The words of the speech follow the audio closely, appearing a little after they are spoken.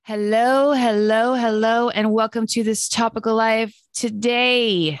Hello, hello, hello, and welcome to this topic alive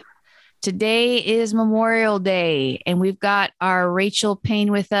today. Today is Memorial Day, and we've got our Rachel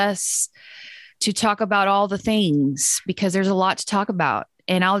Payne with us to talk about all the things because there's a lot to talk about.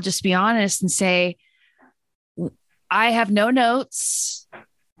 And I'll just be honest and say, I have no notes.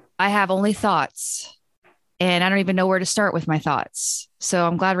 I have only thoughts, and I don't even know where to start with my thoughts. So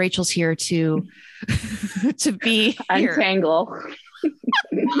I'm glad Rachel's here to to be here. Untangle.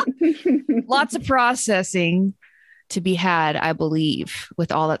 Lots of processing to be had, I believe,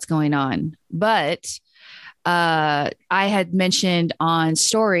 with all that's going on. But I had mentioned on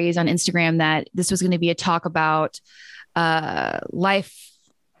stories on Instagram that this was going to be a talk about life,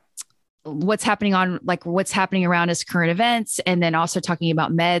 what's happening around us, current events, and then also talking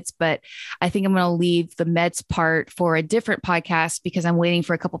about meds. But I think I'm going to leave the meds part for a different podcast because I'm waiting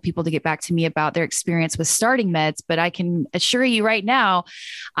for a couple people to get back to me about their experience with starting meds. But I can assure you right now,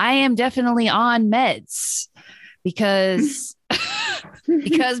 I am definitely on meds because and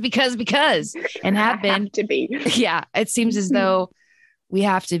have been to be. Yeah, it seems as though we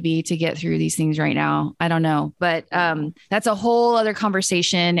have to be to get through these things right now. I don't know, but that's a whole other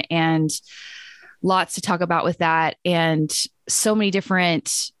conversation and lots to talk about with that, and so many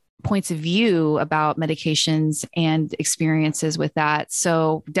different points of view about medications and experiences with that.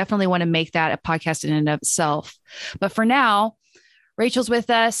 So definitely want to make that a podcast in and of itself. But for now, Rachel's with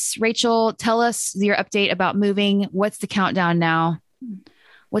us. Rachel, tell us your update about moving. What's the countdown now?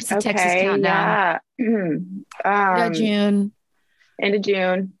 What's the Texas countdown? Yeah. June. End of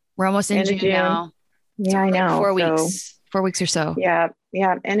June. We're almost in June now. Yeah, I know. 4 weeks. 4 weeks or so. Yeah.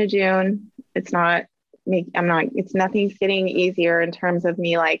 End of June. It's not me. Nothing's getting easier in terms of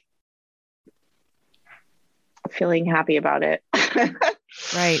me like feeling happy about it.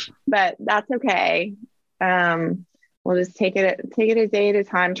 Right. But that's okay. We'll just take it a day at a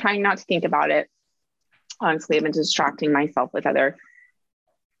time, trying not to think about it. Honestly, I've been distracting myself with other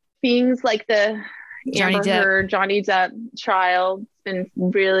things like the Johnny Depp trial. It's been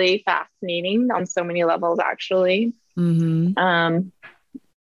really fascinating on so many levels, actually. Mm-hmm.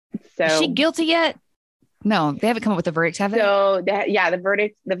 So is she guilty yet? No, they haven't come up with the verdict, have they? So the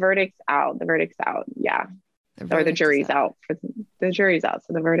verdict's out. The verdict's out. Yeah. Or the jury's out. The jury's out.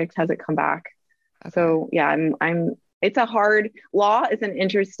 So the verdict hasn't come back. Okay. So yeah, it's a hard law is an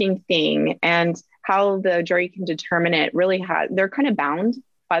interesting thing, and how the jury can determine it really they're kind of bound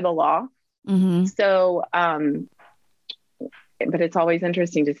by the law. Mm-hmm. So, but it's always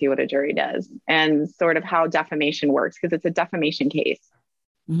interesting to see what a jury does and sort of how defamation works, because it's a defamation case.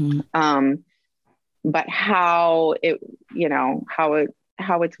 Mm-hmm. But how it's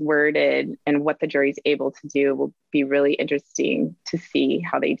worded and what the jury's able to do will be really interesting to see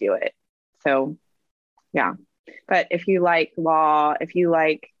how they do it. So, yeah. But if you like law, if you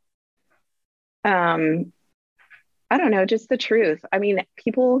like, I don't know, just the truth. I mean,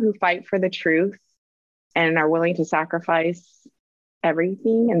 people who fight for the truth and are willing to sacrifice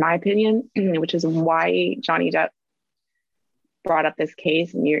everything, in my opinion, which is why Johnny Depp brought up this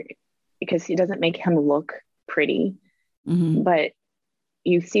case, because he doesn't make him look pretty, mm-hmm. but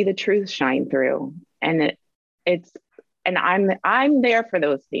you see the truth shine through, and I'm there for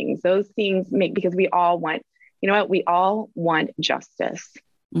those things. Those things because we all want, we all want justice.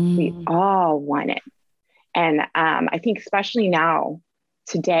 Mm-hmm. We all want it. And I think especially now,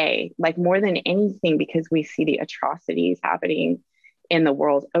 today, like more than anything, because we see the atrocities happening in the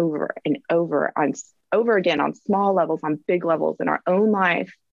world over and over again, on small levels, on big levels in our own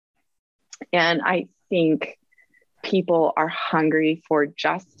life. And I think people are hungry for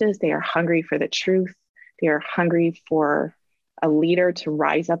justice. They are hungry for the truth. They are hungry for a leader to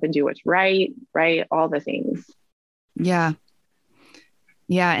rise up and do what's right? All the things. Yeah.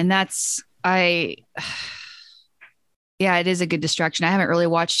 Yeah. And it is a good distraction. I haven't really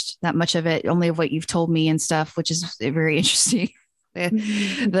watched that much of it, only of what you've told me and stuff, which is very interesting.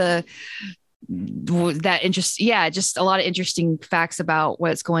 Just a lot of interesting facts about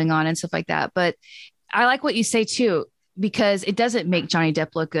what's going on and stuff like that. But I like what you say too, because it doesn't make Johnny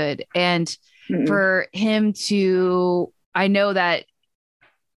Depp look good. And Mm-mm. for him to, I know that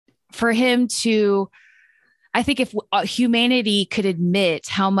for him to, I think if humanity could admit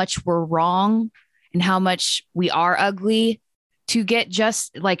how much we're wrong and how much we are ugly, to get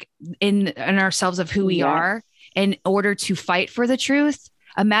just like in ourselves of who we are in order to fight for the truth,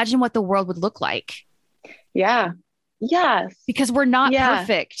 imagine what the world would look like. Yeah. Yes. Because we're not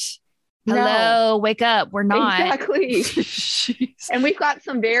perfect. Hello, wake up. We're not. Exactly. And we've got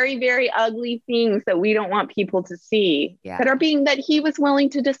some very, very ugly things that we don't want people to see that he was willing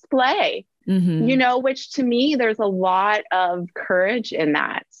to display. Mm-hmm. you know, which to me, there's a lot of courage in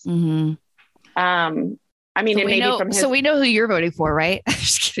that. Mm-hmm. I mean, So and we maybe know, from so his, we know who you're voting for, right?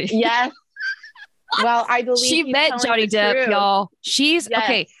 Just kidding. yes. Well, I believe She he's met telling Johnny the Depp, truth. y'all. She's Yes.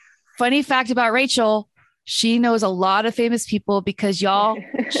 okay. Funny fact about Rachel. She knows a lot of famous people because y'all,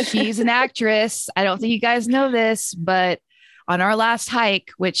 she's an actress. I don't think you guys know this, but on our last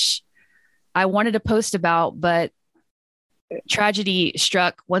hike, which I wanted to post about, but tragedy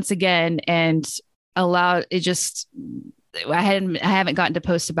struck once again and allowed it just I haven't gotten to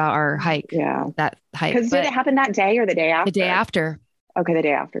post about our hike. Yeah. That hike. Because did it happen that day or the day after? The day after. Okay, the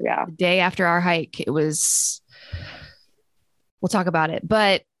day after, yeah. The day after our hike. It was, we'll talk about it.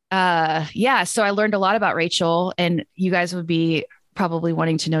 But yeah, so I learned a lot about Rachel, and you guys would be probably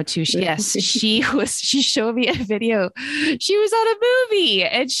wanting to know too. Yes, she showed me a video. She was on a movie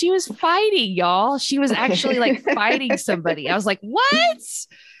and she was fighting, y'all. She was actually like fighting somebody. I was like, what?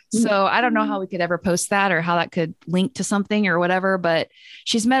 So I don't know how we could ever post that or how that could link to something or whatever, but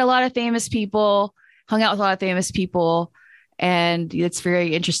she's met a lot of famous people, hung out with a lot of famous people. And it's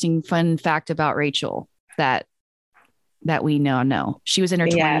very interesting, fun fact about Rachel that we know. She was in her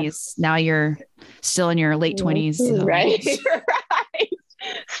 20s. Yes. Now you're still in your late 20s. So. Right. Right.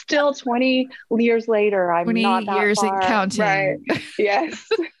 Still 20 years later, I'm 20 not that years far. and counting. Right. Yes.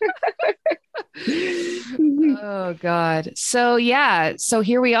 Oh God. So yeah. So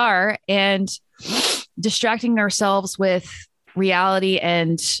here we are, and distracting ourselves with reality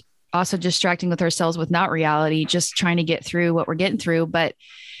and also distracting with ourselves with not reality, just trying to get through what we're getting through. But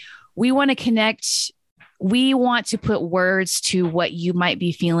we want to connect. We want to put words to what you might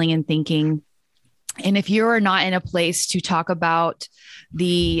be feeling and thinking. And if you're not in a place to talk about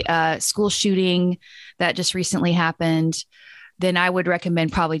the school shooting that just recently happened, then I would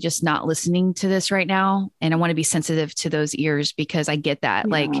recommend probably just not listening to this right now. And I want to be sensitive to those ears because I get that.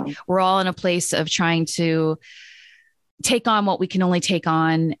 Yeah. Like we're all in a place of trying to take on what we can only take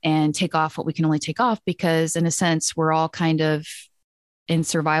on and take off what we can only take off, because in a sense, we're all kind of in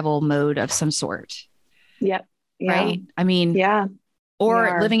survival mode of some sort. Yep. Yeah. Right. I mean, yeah.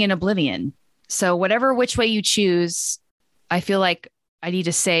 Or living in oblivion. So which way you choose, I feel like I need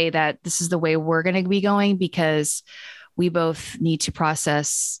to say that this is the way we're going to be going, because we both need to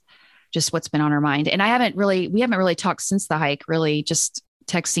process just what's been on our mind. And we haven't really talked since the hike, really just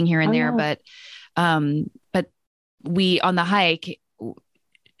texting here and there. No. But we, on the hike,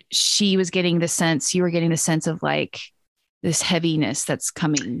 you were getting the sense of like this heaviness that's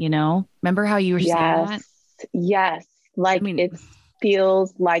coming, remember how you were saying that? Yes. Like it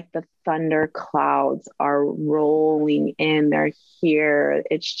feels like the thunder clouds are rolling in. They're here.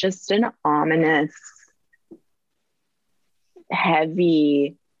 It's just an ominous,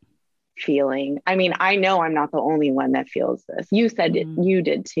 heavy feeling. I mean, I know I'm not the only one that feels this. You said you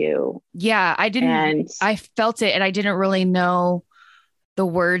did too. Yeah, I didn't. I felt it, and I didn't really know the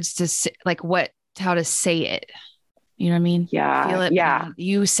words to say, like how to say it. You know what I mean? Yeah. Feel it. Yeah.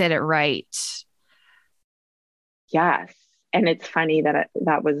 You said it right. Yes. And it's funny that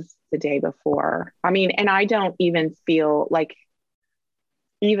that was the day before. I mean, and I don't even feel like,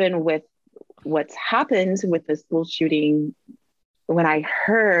 even with what's happened with the school shooting, when I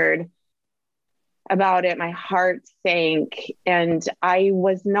heard about it, my heart sank, and I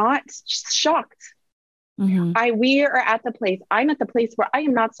was not shocked. Mm-hmm. We are at the place, I'm at the place where I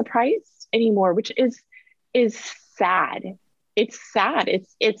am not surprised anymore, which is sad. It's sad.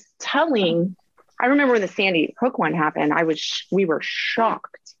 It's telling. I remember when the Sandy Hook one happened, we were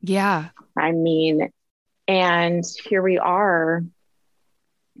shocked. Yeah. I mean, and here we are,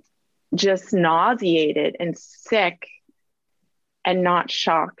 just nauseated and sick and not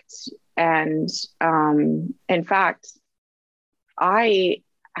shocked. And in fact, I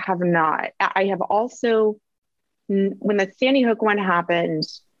have also, when the Sandy Hook one happened,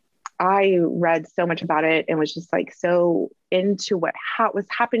 I read so much about it and was just like so into what was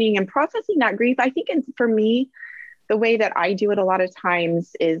happening and processing that grief. I think for me, the way that I do it a lot of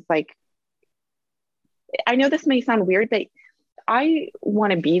times is like, I know this may sound weird, but I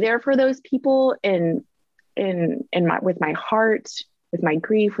want to be there for those people with my heart, with my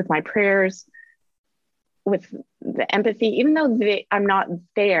grief, with my prayers, with the empathy, even though I'm not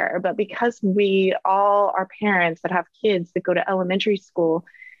there, but because we all are parents that have kids that go to elementary school,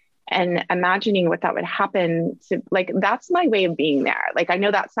 and imagining what that would happen to, like, that's my way of being there. Like, I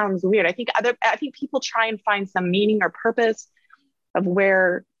know that sounds weird. I think people try and find some meaning or purpose of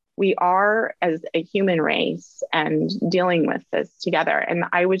where we are as a human race and dealing with this together. And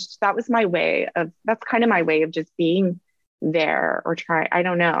that's kind of my way of just being there, or trying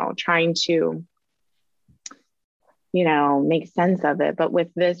to make sense of it. But with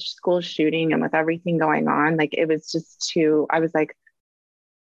this school shooting and with everything going on, like it was just too, I was like,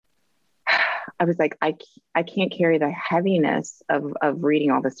 I can't carry the heaviness of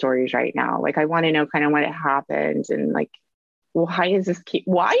reading all the stories right now. Like, I want to know kind of what happened and like, does this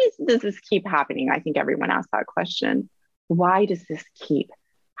keep happening? I think everyone asks that question. Why does this keep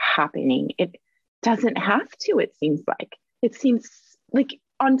happening? It doesn't have to, it seems like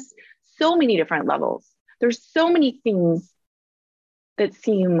on so many different levels. There's so many things that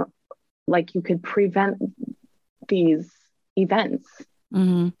seem like you could prevent these events.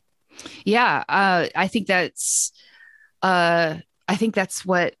 Mm-hmm. Yeah. I think that's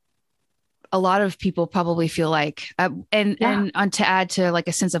what a lot of people probably feel like, and to add to like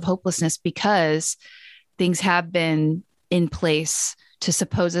a sense of hopelessness, because things have been in place to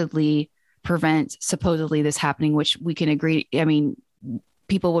supposedly prevent this happening, which we can agree. I mean,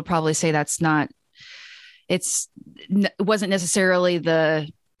 people would probably say it wasn't necessarily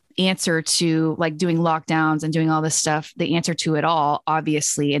the answer to like doing lockdowns and doing all this stuff, the answer to it all,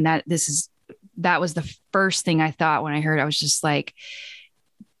 obviously. And that was the first thing I thought when I heard it. I was just like,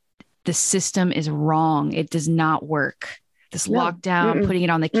 the system is wrong. It does not work. This lockdown, putting it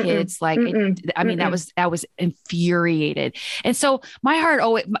on the kids, I mean, that was infuriated. And so my heart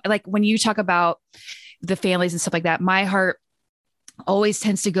always, like when you talk about the families and stuff like that, my heart always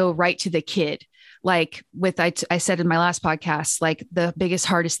tends to go right to the kid. Like I said in my last podcast, like the biggest,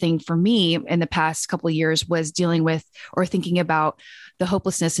 hardest thing for me in the past couple of years was dealing with or thinking about the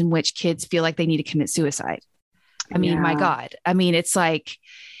hopelessness in which kids feel like they need to commit suicide. I mean, my God, I mean, it's like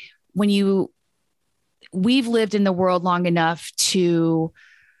we've lived in the world long enough to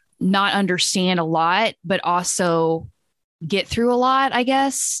not understand a lot, but also get through a lot, I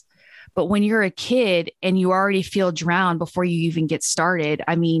guess. But when you're a kid and you already feel drowned before you even get started,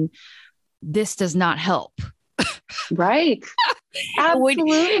 I mean, this does not help. Right.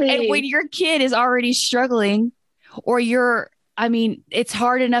 Absolutely. And when your kid is already struggling, or it's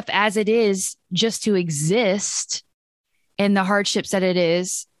hard enough as it is just to exist, and the hardships that it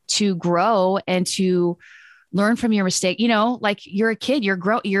is to grow and to learn from your mistake. Like you're a kid,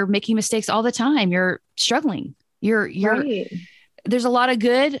 you're making mistakes all the time. You're struggling. Right. There's a lot of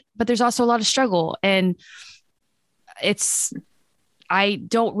good, but there's also a lot of struggle. And I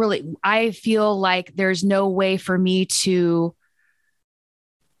feel like there's no way for me to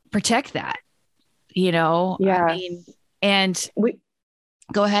protect that, Yeah. I mean, and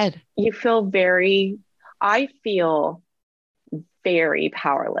go ahead. I feel very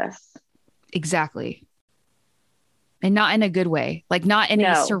powerless. Exactly. And not in a good way, like not in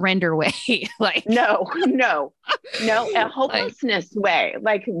a surrender way. Like, no, a hopelessness way.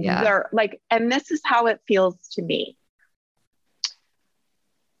 Like, and this is how it feels to me.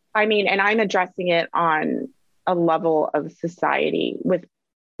 I mean, and I'm addressing it on a level of society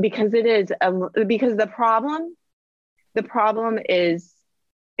because the problem is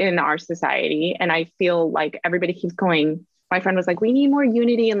in our society. And I feel like everybody keeps going. My friend was like, we need more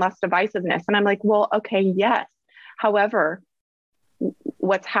unity and less divisiveness. And I'm like, well, okay, yes. However,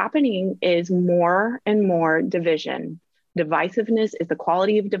 what's happening is more and more division. Divisiveness is the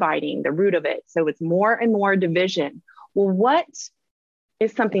quality of dividing, the root of it. So it's more and more division. Well, what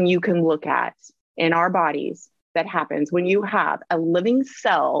is something you can look at in our bodies that happens when you have a living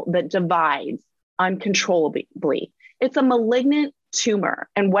cell that divides uncontrollably? It's a malignant tumor.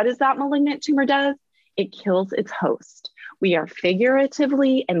 And what does that malignant tumor do? It kills its host. We are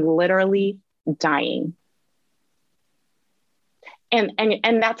figuratively and literally dying. And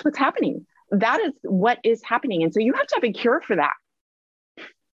that's what's happening. That is what is happening. And so you have to have a cure for that.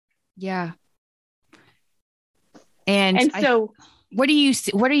 Yeah. And so what are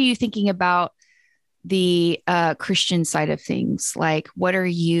you thinking about the Christian side of things? Like,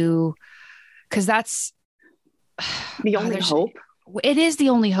 because that's the only hope. It is the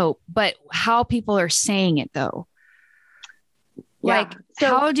only hope, but how people are saying it though. Like,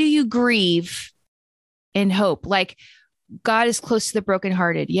 how do you grieve in hope? Like, God is close to the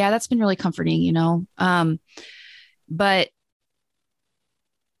brokenhearted. Yeah, that's been really comforting, but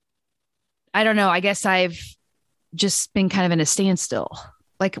I don't know. I guess I've just been kind of in a standstill.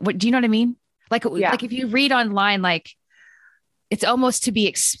 Like, what do you know what I mean? Like if you read online, like it's almost to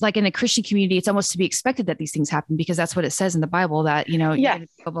be like in a Christian community, it's almost to be expected that these things happen because that's what it says in the Bible that, blah,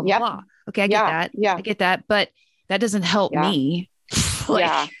 blah, blah, blah. Okay. I get that. Yeah. I get that. But that doesn't help me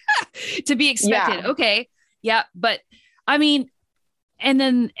to be expected. Yeah. Okay. Yeah. But I mean, and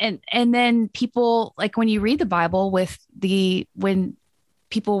then people, like when you read the Bible when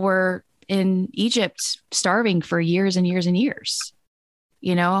people were in Egypt starving for years and years and years,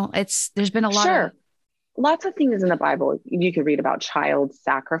 there's been a lot of lots of things in the Bible. You could read about child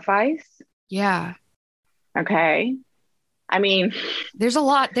sacrifice. Yeah. Okay. I mean, There's a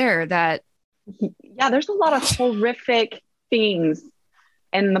lot there that, yeah, there's a lot of horrific things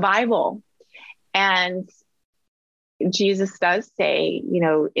in the Bible. And Jesus does say,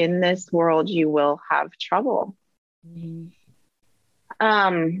 in this world, you will have trouble.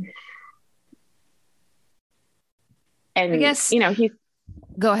 Um, and, I guess, he's,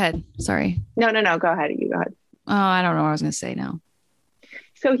 go ahead. Sorry. no, go ahead. You go ahead. Oh, I don't know what I was going to say now.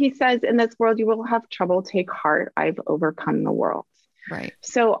 So he says, in this world, you will have trouble. Take heart. I've overcome the world. Right.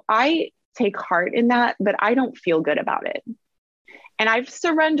 So I take heart in that, but I don't feel good about it. And I've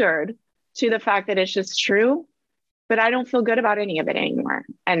surrendered to the fact that it's just true, but I don't feel good about any of it anymore.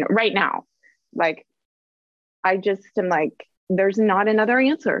 And right now, like, I just am like, there's not another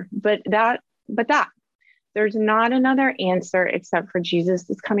answer, but there's not another answer except for Jesus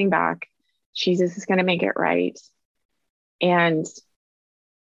is coming back. Jesus is going to make it right. And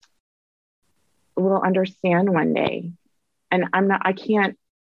we'll understand one day. And I can't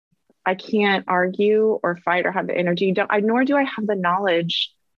argue or fight or have the energy. Nor do I have the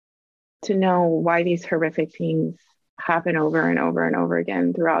knowledge to know why these horrific things happen over and over and over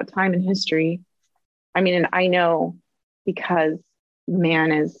again throughout time and history. I mean, and I know because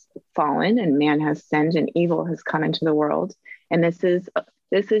man is fallen and man has sinned and evil has come into the world. And this is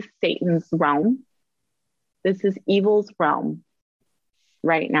Satan's realm. This is evil's realm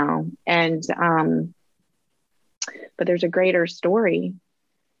right now. And, but there's a greater story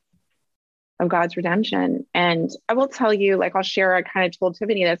of God's redemption. And I will tell you, like, I kind of told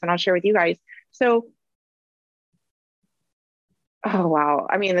Tiffany this and I'll share with you guys. So, oh, wow.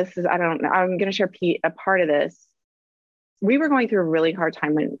 I mean, I don't know. I'm going to share a part of this. We were going through a really hard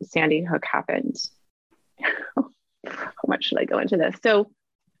time when Sandy Hook happened. How much should I go into this? So,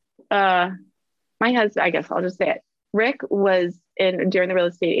 my husband, I guess I'll just say it. Rick was during the real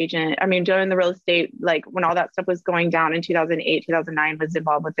estate, like when all that stuff was going down in 2008, 2009, was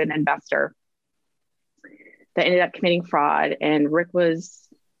involved with an investor that ended up committing fraud. And Rick was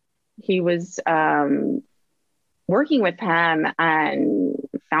working with him and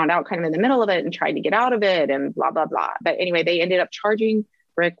found out kind of in the middle of it and tried to get out of it and blah, blah, blah. But anyway, they ended up charging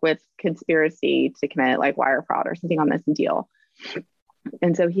Rick with conspiracy to commit like wire fraud or something on this deal.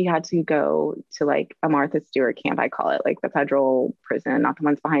 And so he had to go to like a Martha Stewart camp, I call it, like the federal prison, not the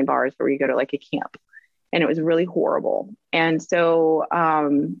ones behind bars, where you go to like a camp. And it was really horrible. And so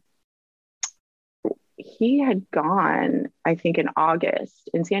he had gone, I think, in August,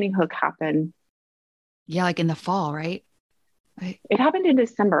 and Sandy Hook happened. Yeah, like in the fall, right? It happened in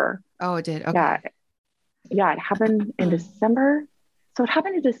December. Oh, it did. Okay. Yeah, it happened in December. So it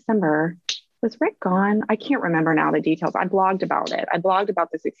happened in December. Was Rick gone? I can't remember now the details. I blogged about it. I blogged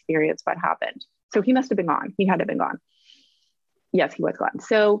about this experience, what happened. So he must have been gone. He had to have been gone. Yes, he was gone.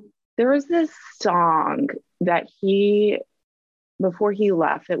 So there was this song that before he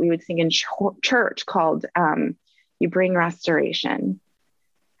left, that we would sing in church called You Bring Restoration.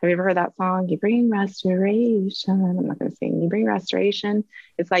 Have you ever heard that song? You bring restoration. I'm not going to sing. You bring restoration.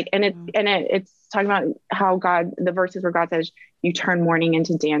 It's like, it's talking about how God, the verses where God says, you turn mourning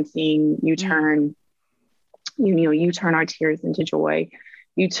into dancing. You turn, you turn our tears into joy.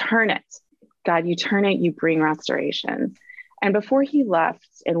 You turn it, God, you turn it, you bring restoration. And before he left,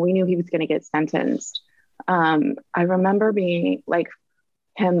 and we knew he was going to get sentenced, I remember being like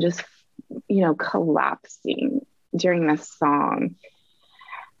him just, collapsing during this song.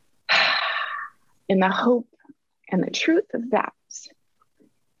 In the hope and the truth of that.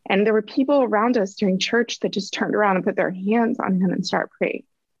 And there were people around us during church that just turned around and put their hands on him and started praying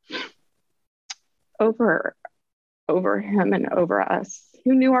over him and over us,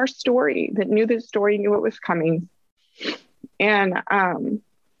 who knew our story, that knew the story, knew what was coming. And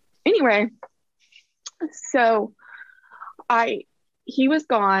anyway, so he was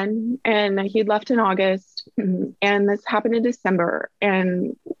gone and he'd left in August, and this happened in December.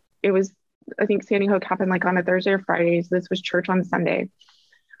 And it was, I think Sandy Hook happened like on a Thursday or Friday. So this was church on Sunday.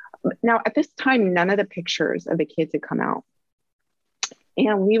 Now, at this time, none of the pictures of the kids had come out.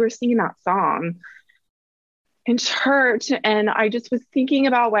 And we were singing that song in church. And I just was thinking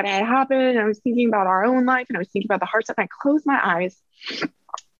about what had happened. And I was thinking about our own life. And I was thinking about the hearts. And I closed my eyes.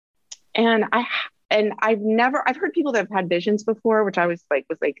 And I've heard people that have had visions before, which I was like,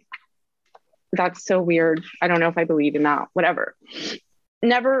 that's so weird. I don't know if I believe in that, whatever.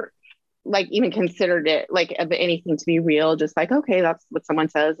 Never like even considered it like of anything to be real. Just like, okay, that's what someone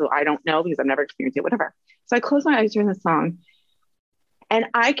says. So I don't know because I've never experienced it, whatever. So I closed my eyes during the song, and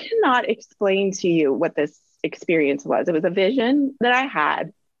I cannot explain to you what this experience was. It was a vision that I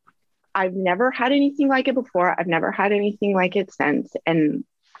had I've never had anything like it before. I've never had anything like it since. And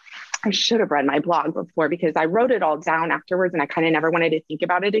I should have read my blog before because I wrote it all down afterwards and I kind of never wanted to think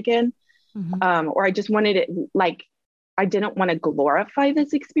about it again. Mm-hmm. Or I just wanted it like, I didn't want to glorify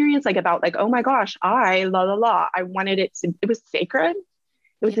this experience, like about like, oh my gosh, I wanted it to, it was sacred.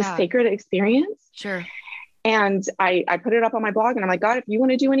 It was a sacred experience. Sure. And I put it up on my blog and I'm like, God, if you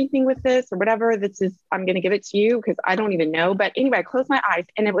want to do anything with this or whatever, I'm going to give it to you because I don't even know. But anyway, I closed my eyes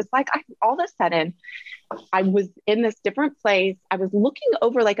and it was like, all of a sudden I was in this different place. I was looking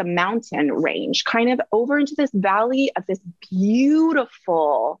over like a mountain range, kind of over into this valley of this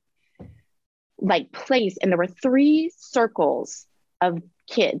beautiful like place. And there were 3 circles of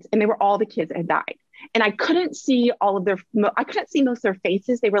kids and they were all the kids that had died. And I couldn't see I couldn't see most of their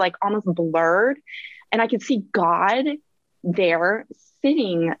faces. They were like almost blurred. And I could see God there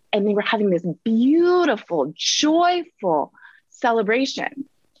sitting and they were having this beautiful, joyful celebration.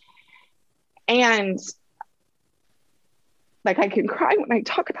 And like, I can cry when I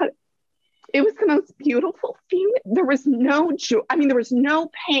talk about it. It was the most beautiful thing. There was no joy. I mean, there was no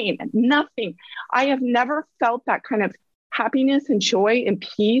pain, nothing. I have never felt that kind of happiness and joy and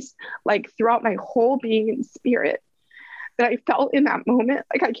peace, like throughout my whole being and spirit that I felt in that moment.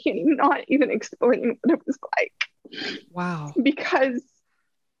 Like, I can't even not even explain what it was like. Wow. Because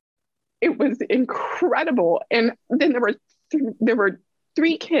it was incredible. And then there were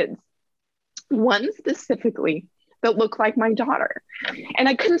 3 kids, one specifically that looked like my daughter. And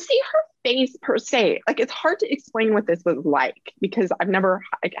I couldn't see her face per se. Like, it's hard to explain what this was like because I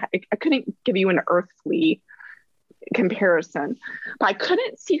couldn't give you an earthly comparison, but I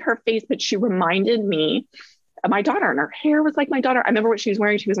couldn't see her face, but she reminded me of my daughter and her hair was like my daughter. I remember what she was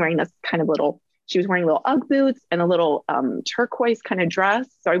wearing. She was wearing this kind of she was wearing little Ugg boots and a little turquoise kind of dress.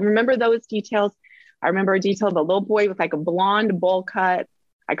 So I remember those details. I remember a detail of the little boy with like a blonde bowl cut.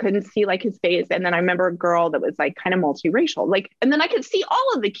 I couldn't see like his face. And then I remember a girl that was like kind of multiracial, like, and then I could see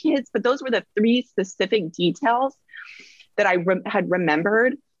all of the kids, but those were the 3 specific details that I had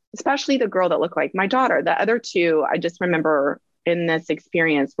remembered, especially the girl that looked like my daughter. The other 2, I just remember in this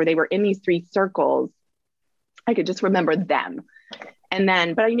experience where they were in these 3 circles, I could just remember them. And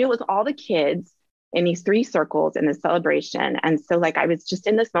then, but I knew it was all the kids in these 3 circles in this celebration. And so like, I was just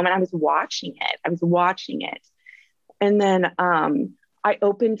in this moment, I was watching it. And then, I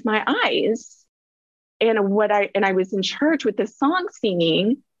opened my eyes and I was in church with this song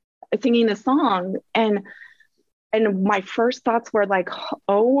singing the song. And my first thoughts were like,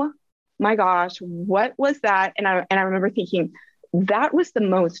 oh my gosh, what was that? And I remember thinking that was the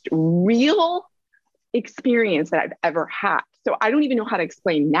most real experience that I've ever had. So I don't even know how to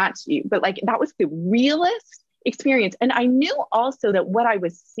explain that to you, but like, that was the realest experience. And I knew also that what I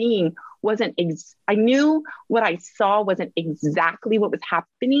was seeing I knew what I saw wasn't exactly what was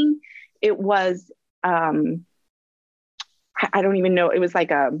happening. It was, I don't even know. It was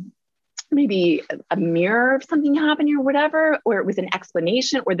like maybe a mirror of something happening or whatever, or it was an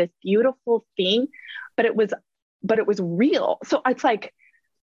explanation or this beautiful thing, but it was real. So it's like,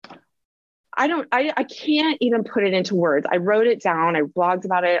 I can't even put it into words. I wrote it down. I blogged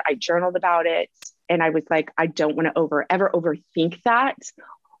about it. I journaled about it. And I was like, I don't want to ever overthink that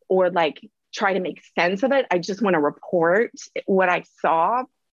or like try to make sense of it. I just want to report what I saw.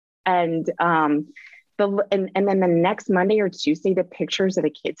 And and then the next Monday or Tuesday, the pictures of the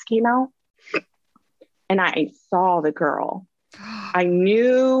kids came out and I saw the girl. I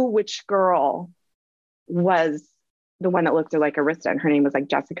knew which girl was the one that looked like Arista, and her name was like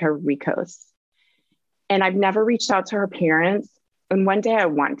Jessica Ricos. And I've never reached out to her parents. And one day I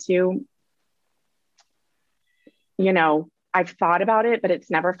want to, I've thought about it, but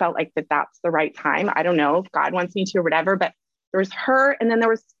it's never felt like that's the right time. I don't know if God wants me to or whatever, but there was her. And then there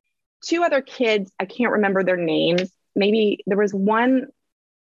was 2 other kids. I can't remember their names. Maybe there was one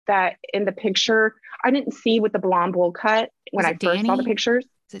that in the picture, I didn't see with the blonde bowl cut when I first saw the pictures.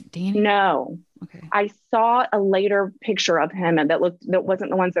 Is it Danny? No. Okay. I saw a later picture of him and that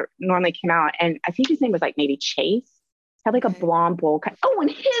wasn't the ones that normally came out. And I think his name was like maybe Chase. Had like a blonde bowl cut. Oh, and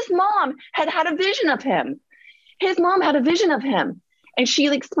his mom had a vision of him. His mom had a vision of him and she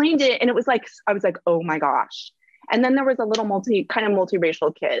explained it. And it was like, I was like, oh my gosh. And then there was a little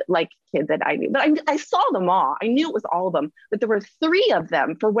multiracial kid that I knew, but I saw them all. I knew it was all of them, but there were 3 of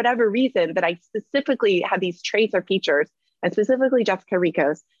them for whatever reason that I specifically had these traits or features, and specifically Jessica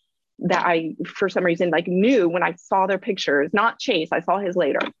Ricos, that I, for some reason, like knew when I saw their pictures, not Chase, I saw his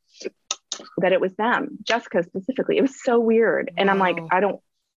later, that it was them, Jessica specifically. It was so weird. And I'm like,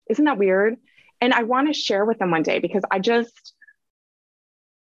 isn't that weird? And I want to share with them one day because I don't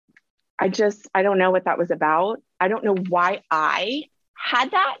know what that was about. I don't know why I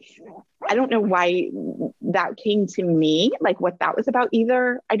had that. I don't know why that came to me, like what that was about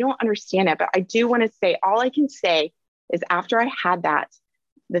either. I don't understand it, but I do want to say, all I can say is after I had that,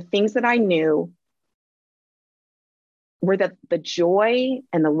 the things that I knew were that the joy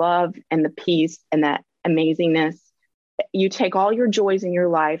and the love and the peace and that amazingness, you take all your joys in your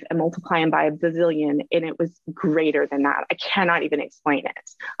life and multiply them by a bazillion, and it was greater than that. I cannot even explain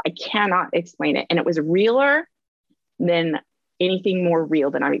it. I cannot explain it. And it was realer than anything more real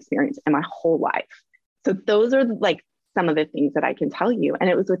than I've experienced in my whole life. So those are like some of the things that I can tell you. And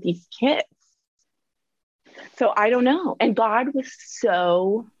it was with these kids. So I don't know. And God was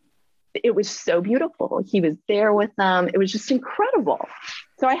it was so beautiful. He was there with them. It was just incredible.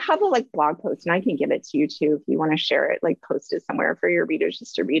 So I have a like blog post, and I can give it to you too if you want to share it, like post it somewhere for your readers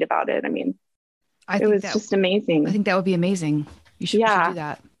just to read about it. I mean, it was just amazing. I think that would be amazing. You should do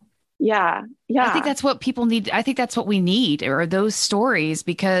that. Yeah. Yeah. I think that's what people need. I think that's what we need, or those stories,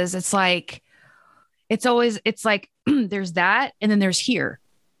 because it's like, it's like, there's that. And then there's here.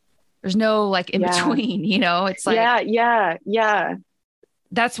 There's no like in between, you know, it's like, yeah.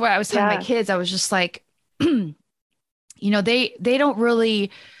 That's why I was telling my kids, I was just like, you know, they don't really,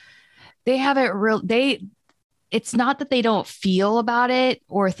 they haven't really, it's not that they don't feel about it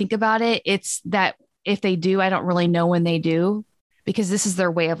or think about it. It's that if they do, I don't really know when they do, because this is their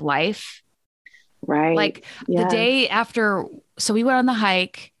way of life. Right. Like the day after, so we went on the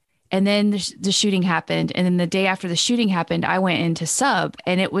hike, and then the shooting happened. And then the day after the shooting happened, I went into sub,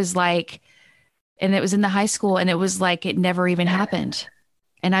 and it was like, and it was in the high school, and it was like, it never even happened.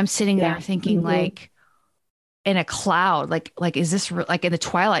 And I'm sitting there thinking like in a cloud, like, is this like in the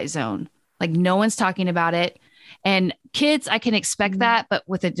Twilight Zone? Like no one's talking about it. And kids, I can expect that, but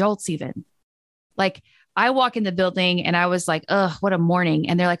with adults, even like I walk in the building and I was like, ugh, what a morning.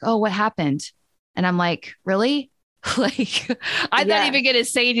 And they're like, oh, what happened? And I'm like, really? Like, I'm not even going to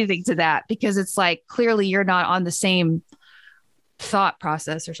say anything to that, because it's like, clearly you're not on the same thought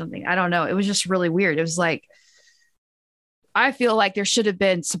process or something. I don't know. It was just really weird. It was like, I feel like there should have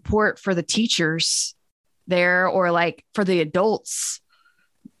been support for the teachers there, or like for the adults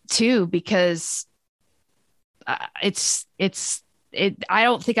too, because I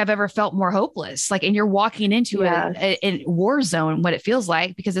don't think I've ever felt more hopeless. Like, and you're walking into a war zone, what it feels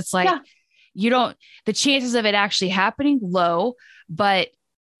like, because it's like, the chances of it actually happening low, but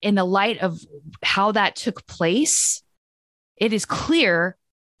in the light of how that took place, it is clear,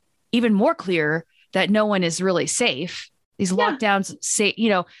 even more clear, that no one is really safe. These lockdowns say, you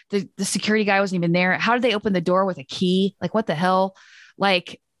know, the security guy wasn't even there. How did they open the door with a key? Like, what the hell?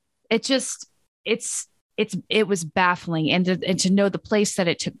 Like, it just, it was baffling. And to know the place that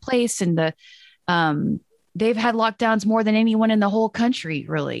it took place, and they've had lockdowns more than anyone in the whole country,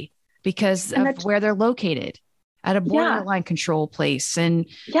 really, because of where they're located, at a borderline control place. And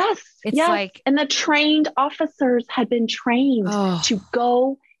it's like, and the trained officers had been trained to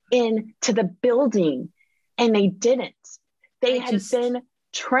go into the building, and they didn't. They had been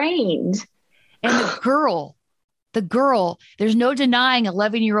trained. And the girl, there's no denying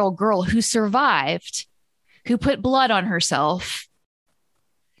 11-year-old girl who survived, who put blood on herself.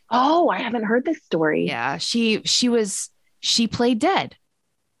 Oh, I haven't heard this story. Yeah. She played dead.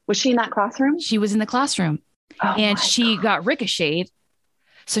 Was she in that classroom? She was in the classroom, and she got ricocheted.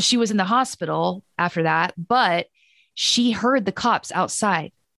 So she was in the hospital after that, but she heard the cops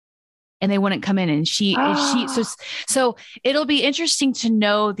outside, and they wouldn't come in. And so it'll be interesting to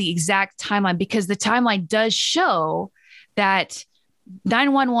know the exact timeline, because the timeline does show that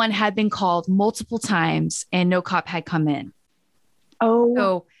 911 had been called multiple times and no cop had come in. Oh,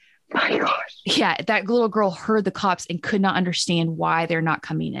 so, my gosh. Yeah. That little girl heard the cops and could not understand why they're not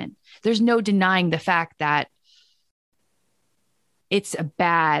coming in. There's no denying the fact that it's a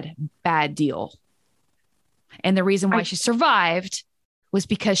bad, bad deal. And the reason why she survived was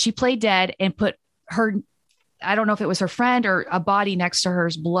because she played dead and put her, I don't know if it was her friend or a body next to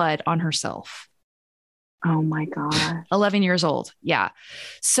her's blood on herself. Oh my God. 11 years old. Yeah.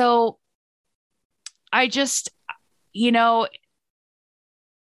 So I just, you know,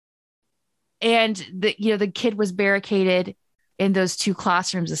 and the kid was barricaded in those two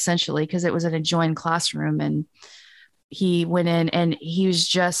classrooms, essentially, because it was an adjoined classroom. And he went in, and he was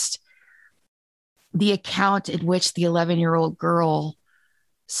just, the account in which the 11-year-old girl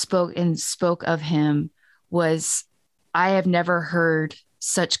spoke of him was, I have never heard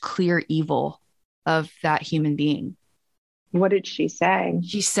such clear evil of that human being. What did she say?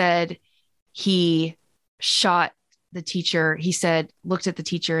 She said he shot the teacher. He said, looked at the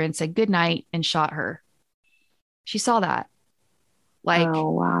teacher and said, good night, and shot her. She saw that. Like, oh,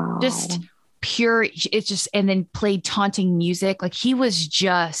 wow. Just pure, it's just, and then played taunting music. Like he was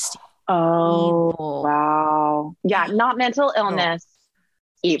just Oh, evil. wow. Yeah. Not mental illness.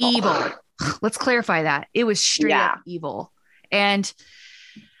 Evil. Evil. Let's clarify that. It was straight up evil. And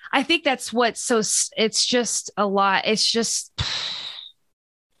I think that's it's just a lot. It's just,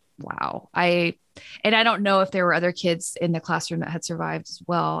 wow. I don't know if there were other kids in the classroom that had survived as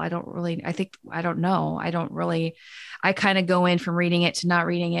well. I don't know. I kind of go in from reading it to not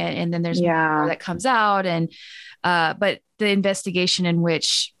reading it. And then there's more that comes out. And, but the investigation in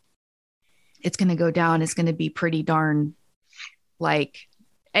which it's going to go down is going to be pretty darn, like,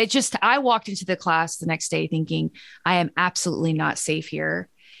 I walked into the class the next day thinking I am absolutely not safe here.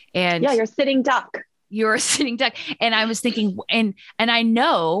 And you're a sitting duck. You're a sitting duck. And I was thinking, and I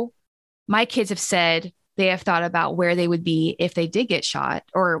know my kids have said they have thought about where they would be if they did get shot,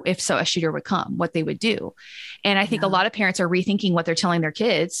 or if a shooter would come, what they would do. And I think a lot of parents are rethinking what they're telling their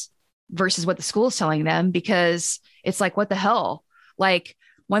kids versus what the school's telling them, because it's like, what the hell? Like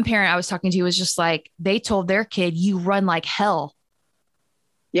one parent I was talking to was just like, they told their kid, you run like hell.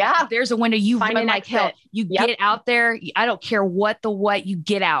 Yeah. If there's a window, you run like hell. You get out there. I don't care what, you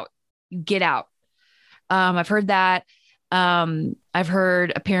get out. You get out. I've heard that. I've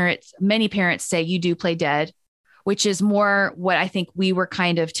heard many parents say you do play dead, which is more what I think we were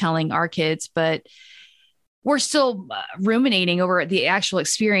kind of telling our kids, but we're still ruminating over the actual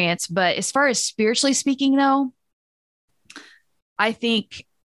experience. But as far as spiritually speaking, though, I think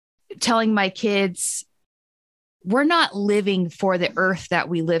telling my kids, we're not living for the earth that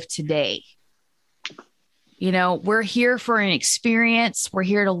we live today. You know, we're here for an experience. We're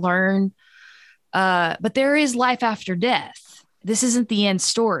here to learn. But there is life after death. This isn't the end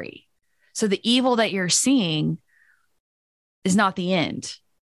story. So the evil that you're seeing is not the end.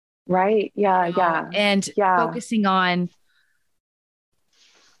 Right. Yeah. Yeah. And focusing on,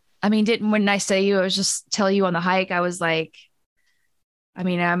 I mean, when I say I was just tell you on the hike, I was like, I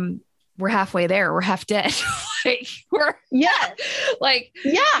mean, we're halfway there. We're half dead. This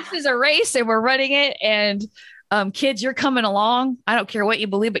is a race and we're running it. And kids, you're coming along. I don't care what you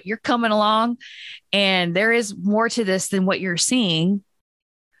believe, but you're coming along. And there is more to this than what you're seeing.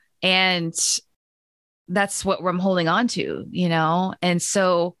 And that's what I'm holding on to, you know? And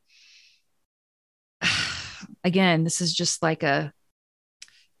so, again, this is just like it's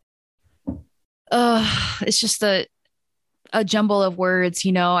just a jumble of words,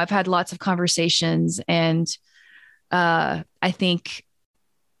 you know. I've had lots of conversations, and I think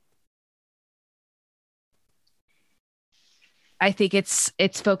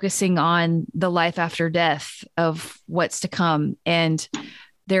it's focusing on the life after death of what's to come. And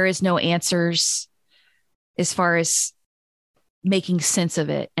there is no answers as far as making sense of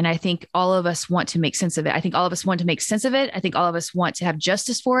it. And I think all of us want to make sense of it. I think all of us want to make sense of it. I think all of us want to have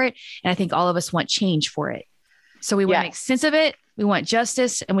justice for it. And I think all of us want change for it. So we want to make sense of it. We want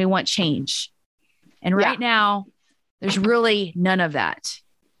justice and we want change. And right now there's really none of that.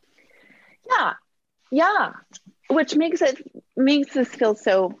 Yeah. Yeah. Which makes us feel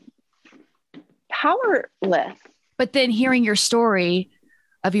so powerless. But then hearing your story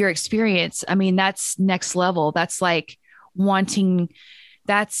of your experience, I mean, that's next level. That's like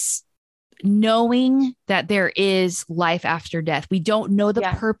that's knowing that there is life after death. We don't know the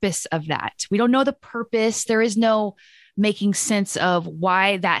purpose of that. We don't know the purpose. There is no making sense of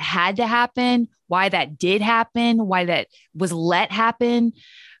why that had to happen, why that did happen, why that was let happen.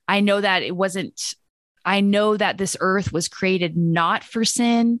 I know that this earth was created not for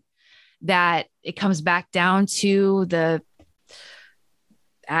sin, that it comes back down to the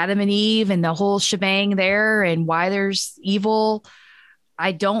Adam and Eve and the whole shebang there, and why there's evil.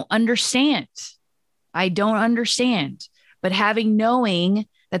 I don't understand. But knowing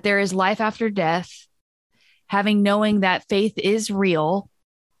that there is life after death, knowing that faith is real,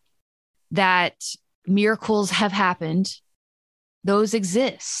 that miracles have happened, those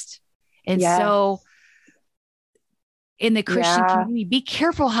exist. And so in the Christian community, be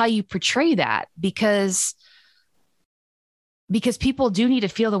careful how you portray that, because people do need to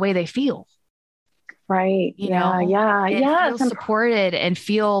feel the way they feel. Right. You know? Feel supported and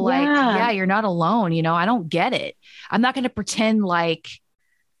feel like, you're not alone. You know, I don't get it. I'm not going to pretend like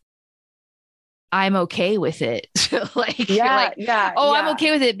I'm okay with it. I'm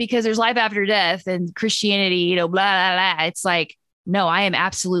okay with it because there's life after death and Christianity, you know, blah, blah, blah. It's like, no, I am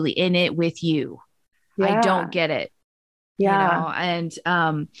absolutely in it with you. I don't get it. Yeah. You know,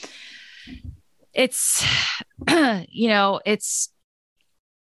 and, it's, you know, it's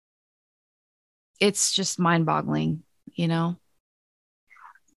just mind boggling, you know?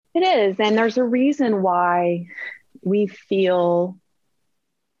 It is. And there's a reason why we feel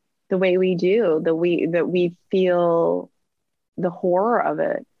the way we do, that we feel the horror of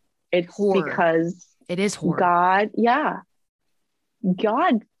it. It's Horror. because It is horror.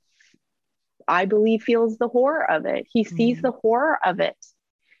 God, I believe, feels the horror of it. He sees the horror of it.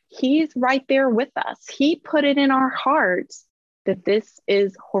 He's right there with us. He put it in our hearts that this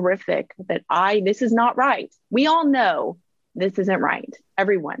is horrific, this is not right. We all know this isn't right.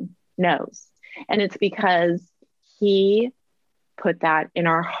 Everyone knows. And it's because he put that in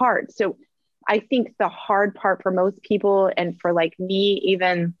our hearts. So I think the hard part for most people, and for like me,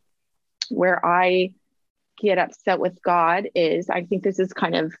 even where I get upset with God, is I think this is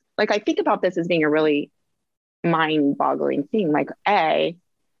kind of like, I think about this as being a really mind-boggling thing. Like,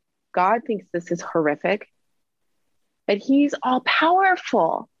 God thinks this is horrific, but he's all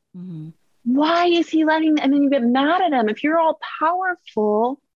powerful. Mm-hmm. Why is he letting, and then you get mad at him. If you're all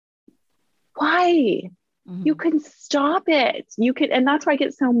powerful, why? Mm-hmm. You can stop it. You can, and that's why I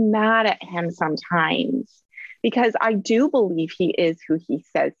get so mad at him sometimes, because I do believe he is who he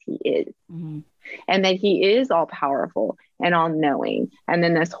says he is. Mm-hmm. And that he is all powerful and all knowing. And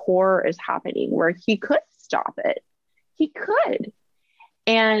then this horror is happening where he could stop it. He could.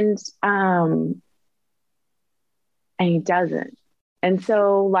 And he doesn't. And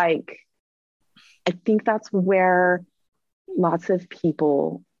so, like, I think that's where lots of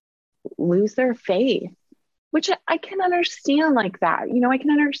people lose their faith, which I can understand like that. You know, I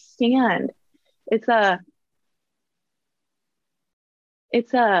can understand. It's a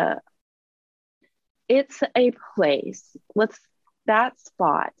place. That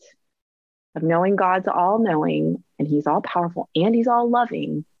spot of knowing God's all knowing and he's all powerful and he's all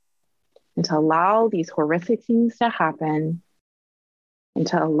loving, and to allow these horrific things to happen, and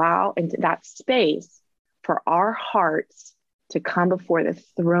to allow into that space for our hearts to come before the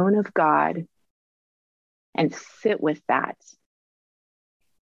throne of God and sit with that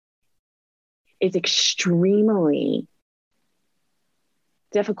is extremely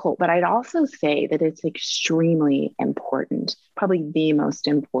difficult. But I'd also say that it's extremely important. Probably the most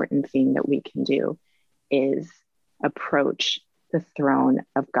important thing that we can do is approach the throne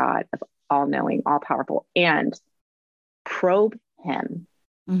of God, of all knowing, all powerful, and probe him,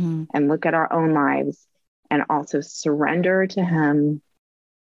 mm-hmm. and look at our own lives, and also surrender to him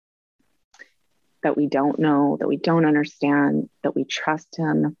that we don't know, that we don't understand, that we trust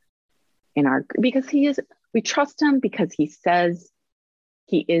him because we trust him because he says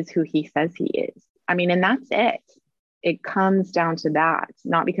he is who he says he is. I mean, and that's it. It comes down to that,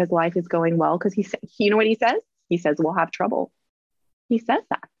 not because life is going well, because you know what he says? He says we'll have trouble. He says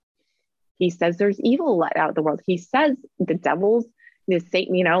that. He says there's evil let out of the world. He says the devil's, the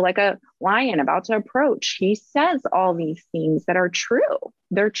Satan, you know, like a lion about to approach. He says all these things that are true.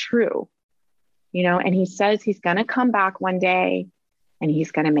 They're true, you know, and he says he's going to come back one day and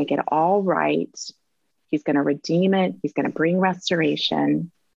he's going to make it all right. He's going to redeem it. He's going to bring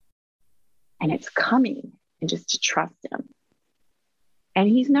restoration, and it's coming, and just to trust him. And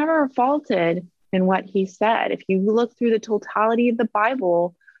he's never faulted in what he said. If you look through the totality of the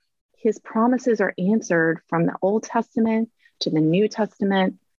Bible, his promises are answered from the Old Testament to the New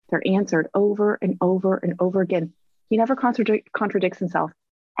Testament. They're answered over and over and over again. He never contradicts himself,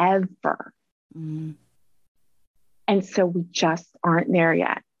 ever. Mm. And so we just aren't there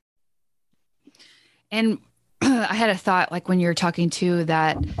yet. And I had a thought, like when you're talking to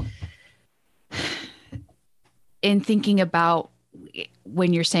that, in thinking about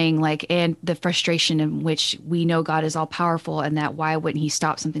when you're saying like, and the frustration in which we know God is all powerful, and that why wouldn't he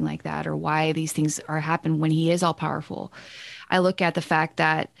stop something like that, or why these things are happening when he is all powerful. I look at the fact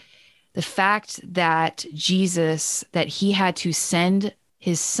that Jesus, that he had to send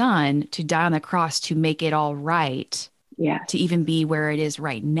his son to die on the cross to make it all right. Yeah. To even be where it is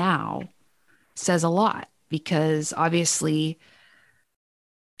right now says a lot, because obviously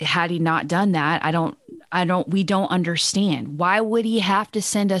had he not done that, we don't understand. Why would he have to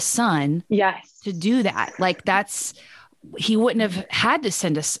send a son to do that? Like he wouldn't have had to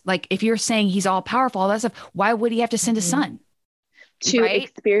send us. Like, if you're saying he's all powerful, all that stuff, why would he have to send a son? To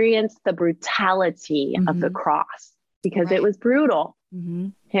experience the brutality of the cross, because it was brutal. Mm-hmm.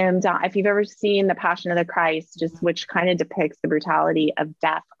 Him die. If you've ever seen The Passion of the Christ, which kind of depicts the brutality of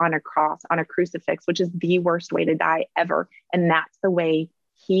death on a cross, on a crucifix, which is the worst way to die ever. And that's the way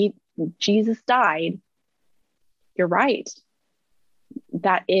Jesus died. You're right.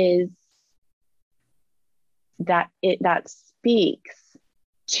 That speaks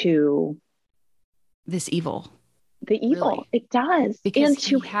to this evil. The evil. Really. It does. Because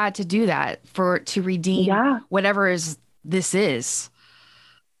he had to do that to redeem whatever this is.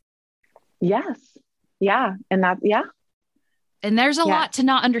 Yes. Yeah. And And there's a lot to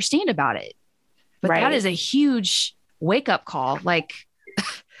not understand about it. But that is a huge wake up call. Like,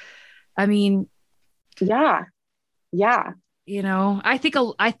 I mean, yeah. You know, I think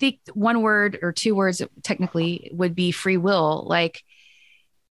one word or two words technically would be free will. Like,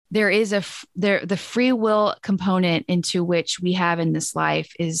 there is the free will component into which we have in this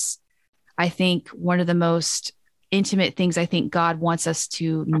life is, I think, one of the most intimate things I think God wants us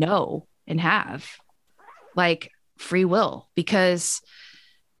to know and have, like free will, because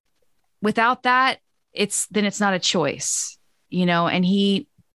without that, it's not a choice, you know, and he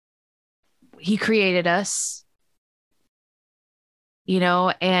created us, you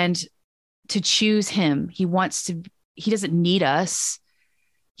know, and to choose him, he doesn't need us.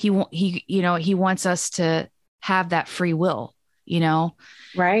 He wants us to have that free will, you know?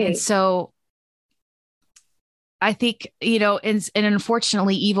 Right. And so I think, you know, and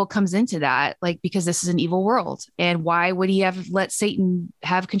unfortunately evil comes into that, like, because this is an evil world. And why would he have let Satan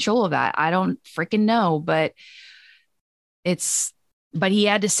have control of that? I don't freaking know, but he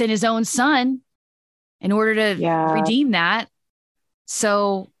had to send his own son in order to redeem that.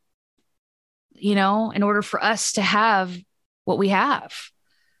 So, you know, in order for us to have what we have.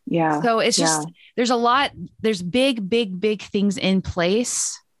 Yeah. So it's just, there's big things in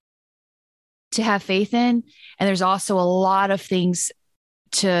place to have faith in. And there's also a lot of things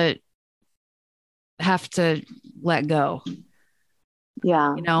to have to let go.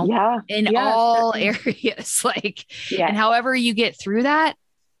 Yeah. You know, in all areas, like, and however you get through that,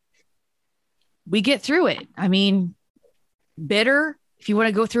 we get through it. I mean, bitter, if you want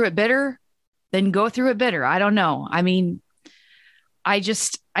to go through it bitter, then go through it bitter. I don't know. I mean, I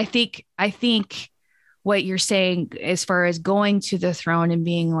think what you're saying as far as going to the throne and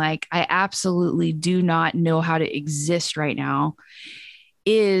being like, I absolutely do not know how to exist right now,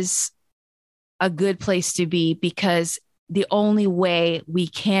 is a good place to be, because the only way we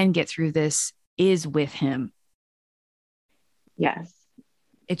can get through this is with him. Yes.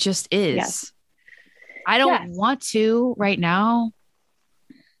 It just is. Yes. I don't want to right now,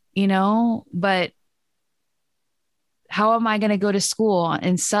 you know, but how am I going to go to school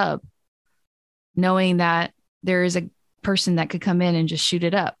and sub knowing that there is a person that could come in and just shoot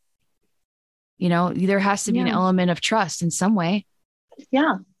it up? You know, there has to be an element of trust in some way.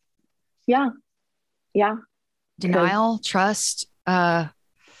 Yeah. Denial, trust, you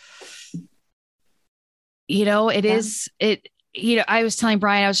know, you know, I was telling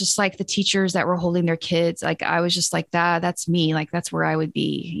Brian, I was just like, the teachers that were holding their kids, like, I was just like, that's me. Like, that's where I would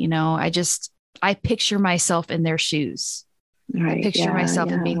be. You know, I picture myself in their shoes. Right. I picture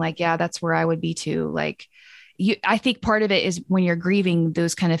myself and being like, that's where I would be too. Like, I think part of it is when you're grieving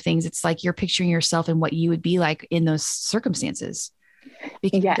those kind of things, it's like you're picturing yourself and what you would be like in those circumstances.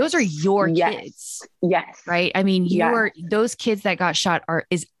 Because those are your kids. Yes. Right. I mean, those kids that got shot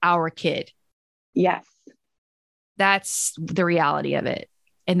is our kid. Yes. That's the reality of it.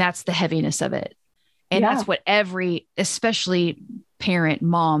 And that's the heaviness of it. And that's what especially parent,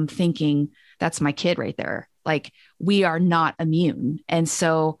 mom, thinking, that's my kid right there. Like, we are not immune. And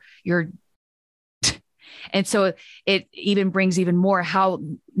so it even brings even more how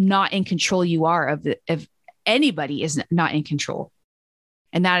not in control you are of anybody is not in control.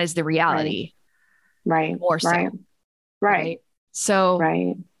 And that is the reality. Right. More so. Right. So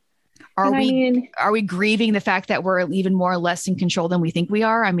are we grieving the fact that we're even more or less in control than we think we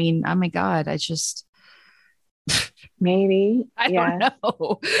are? I mean, oh my God, I just maybe I don't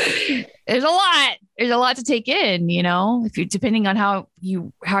know. There's a lot to take in, you know, if you depending on how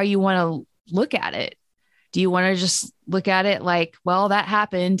you want to look at it. Do you want to just look at it like, well, that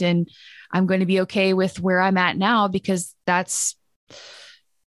happened and I'm going to be okay with where I'm at now because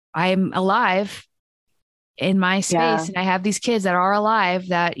I'm alive in my space and I have these kids that are alive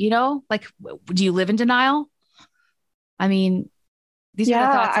that, you know, like, do you live in denial? I mean, these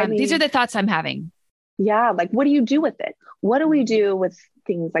are the thoughts I'm having. Yeah. Like, what do you do with it? What do we do with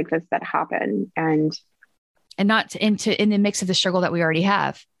things like this that happen? And not in the mix of the struggle that we already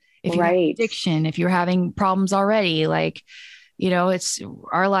have. If you have addiction, if you're having problems already, like, you know,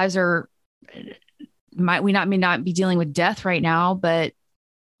 our lives may not be dealing with death right now, but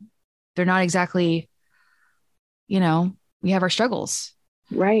they're not exactly, you know, we have our struggles.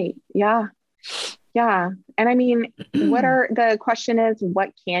 Right. Yeah. Yeah. And I mean, the question is,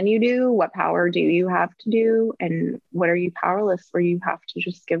 what can you do? What power do you have to do? And what are you powerless where you have to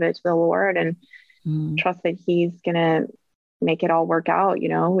just give it to the Lord and trust that he's going to make it all work out, you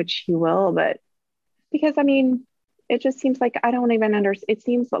know, which he will. But because, I mean, it just seems like I don't even understand. It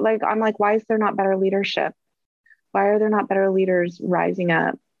seems like, I'm like, why is there not better leadership? Why are there not better leaders rising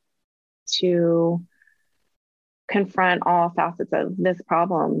up to confront all facets of this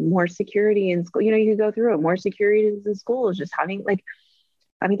problem. More security in school, you could go through it. More security in schools, just having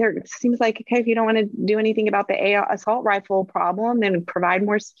there it seems like, okay, if you don't want to do anything about the assault rifle problem, then provide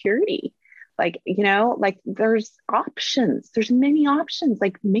more security. There's options. There's many options.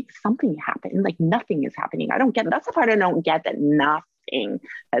 Make something happen. Nothing is happening. I don't get that's the part I don't get, that nothing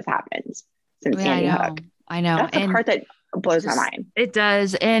has happened since Sandy Hook. I know. That's the part that blows my mind. It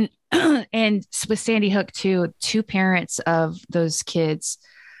does. And and with Sandy Hook too, two parents of those kids,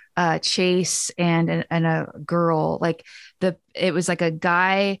 Chase and a girl, it was like a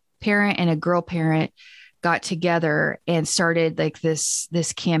guy parent and a girl parent got together and started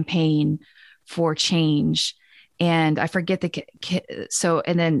this campaign for change. And I forget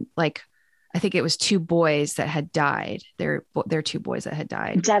and then I think it was two boys that had died. They're two boys that had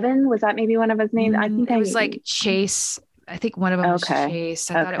died. Devin, was that maybe one of his names? I think it was Chase. I think one of them was Chase.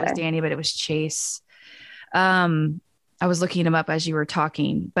 I thought it was Danny, but it was Chase. I was looking him up as you were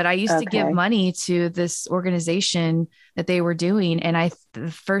talking, but I used to give money to this organization that they were doing. And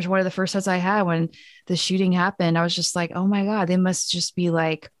one of the first thoughts I had when the shooting happened, I was just like, oh my God, they must just be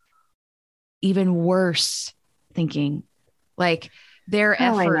even worse thinking, their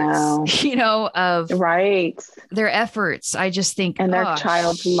efforts, right. Their efforts. I just think, and their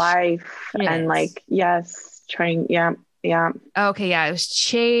child's life, yes. And trying. Yeah. Yeah. Okay. Yeah. It was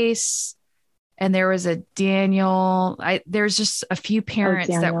Chase. And there was a Daniel. There's just a few parents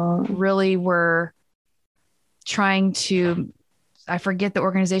that really were trying to, I forget the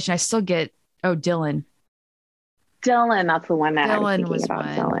organization. I still get, Dylan. Dylan, that's the one that Dylan I was thinking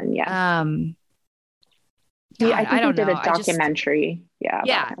about. one. Dylan, yeah. I think they did a documentary.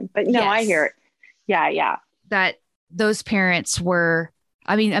 Yeah. But no, yes. I hear it. Yeah. That those parents were,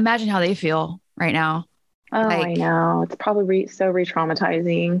 imagine how they feel right now. Oh, I know. It's probably so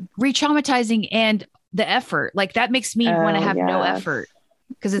re-traumatizing. Re-traumatizing, and the effort. That makes me want to have no effort.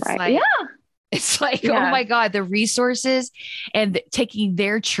 Because it's it's oh my God, the resources and taking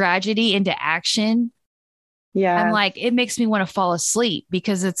their tragedy into action. Yeah. I'm it makes me want to fall asleep,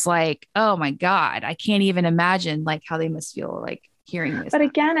 because it's oh my God, I can't even imagine how they must feel hearing this. But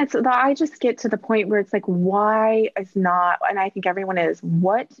again, I just get to the point where it's why is not, and I think everyone is,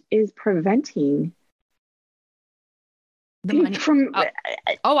 what is preventing the money from I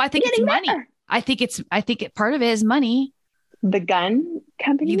think it's money. There. I think part of it is money. The gun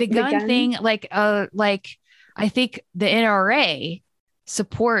company, the gun thing, I think the NRA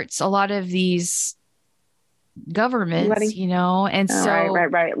supports a lot of these governments, and so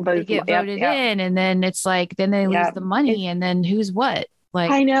right. They get voted in, and then it's then they lose the money, and then who's what?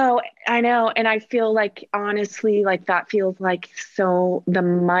 I know. And I feel honestly, that feels so the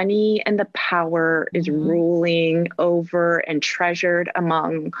money and the power is ruling over and treasured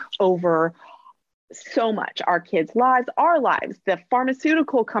over so much. Our kids' lives, our lives, the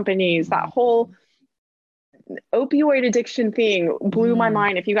pharmaceutical companies, that whole opioid addiction thing blew my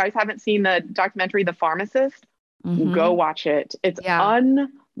mind. If you guys haven't seen the documentary, The Pharmacist, go watch it. It's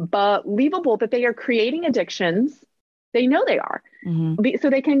unbelievable that they are creating addictions. They know they are, so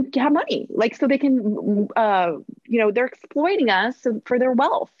they can have money, so they can, they're exploiting us for their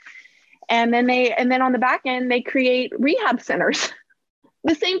wealth. And then on the back end, they create rehab centers,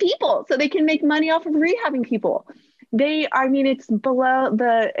 the same people, so they can make money off of rehabbing people. It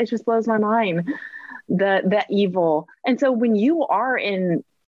just blows my mind, the evil. And so when you are in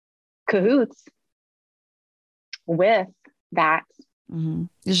cahoots with that,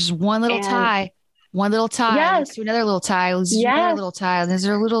 there's just one little tie leads to another little tie, leads to another little tie, and there's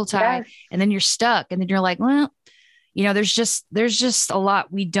a little tie, and then you're stuck, and then you're well, there's just a lot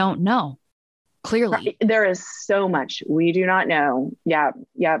we don't know. Clearly, there is so much we do not know. Yeah.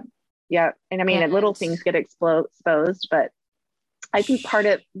 And little things get exposed, but I think part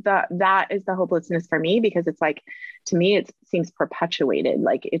of that is the hopelessness for me, because it's to me, it seems perpetuated.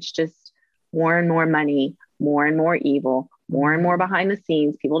 It's just more and more money, more and more evil, more and more behind the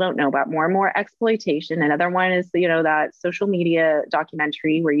scenes people don't know about, more and more exploitation. Another one is, that social media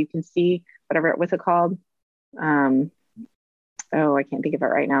documentary where you can see what's it called? I can't think of it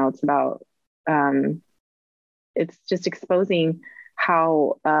right now. It's about, it's just exposing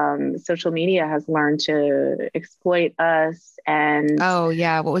how social media has learned to exploit us. And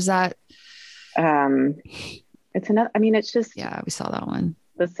what was that? It's another, it's just, we saw that one.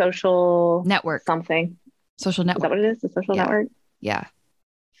 The Social Network. Something. Social Network. Is that what it is? The Social Network? Yeah.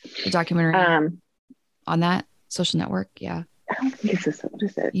 The documentary on that Social Network. Yeah. I don't think it's this. What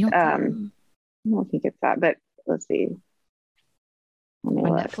is it? I don't think it's that, but let's see. On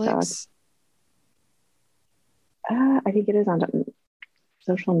Netflix? I think it is on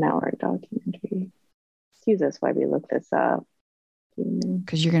Social Network documentary. Excuse us while we look this up.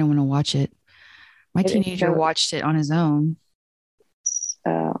 Because you're going to want to watch it. My teenager watched it on his own.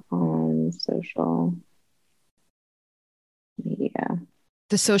 On social media.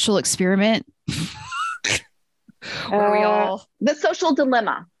 The Social Experiment. Where we all... The Social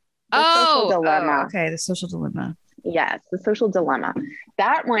Dilemma. Social Dilemma. Okay. The Social Dilemma. Yes. The Social Dilemma.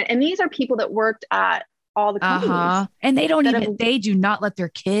 That one. And these are people that worked at all the companies. And they do not let their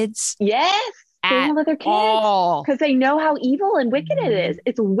kids. Yes. They don't let their kids. Because they know how evil and wicked it is.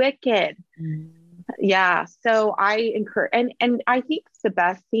 It's wicked. Yeah. So I encourage, and I think the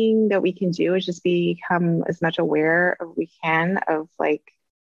best thing that we can do is just become as much aware as we can of like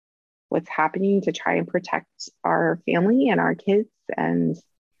what's happening to try and protect our family and our kids. And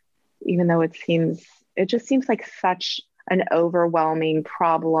even though it just seems like such an overwhelming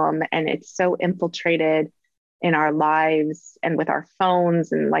problem, and it's so infiltrated in our lives and with our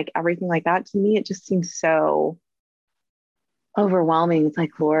phones and like everything like that, to me, it just seems so overwhelming. It's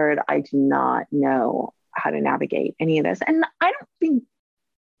like, Lord, I do not know how to navigate any of this. And I don't think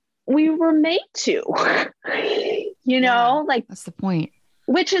we were made to, like that's the point.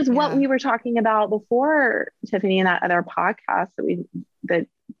 Which is what we were talking about before, Tiffany, in that other podcast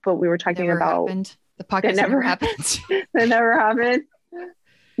what we were talking about. Happened. The podcast never happened. That never happened.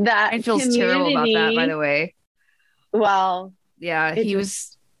 That it feels terrible about that, by the way. Well, yeah, he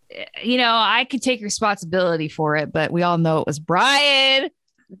was, I could take responsibility for it, but we all know it was Brian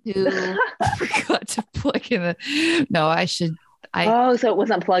who forgot to plug in so it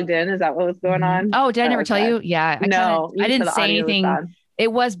wasn't plugged in. Is that what was going on? Oh, did I never tell you? Yeah. I didn't say anything.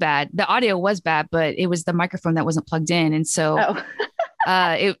 It was bad. The audio was bad, but it was the microphone that wasn't plugged in. And so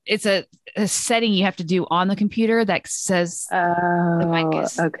it's a setting you have to do on the computer that says the mic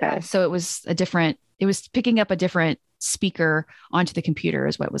is. Okay. So it was picking up a different speaker onto the computer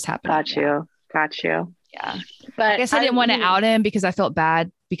is what was happening. Got you. Yeah. But I guess I didn't want to out him because I felt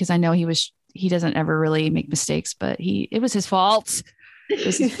bad because I know he doesn't ever really make mistakes, but it was his fault. It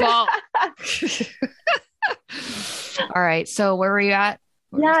was his fault. All right. So where were you at?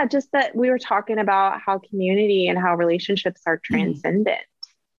 Yeah, just that we were talking about how community and how relationships are transcendent,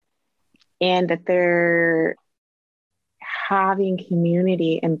 and that they're having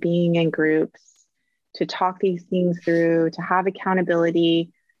community and being in groups to talk these things through, to have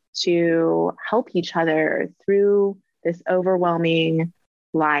accountability, to help each other through this overwhelming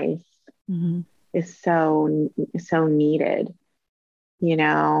life is so needed,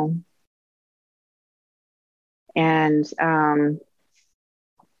 and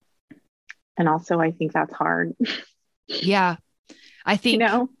also I think that's hard. Yeah. I think,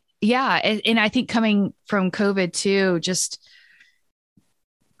 yeah. And I think coming from COVID too,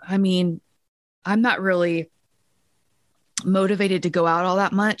 I'm not really motivated to go out all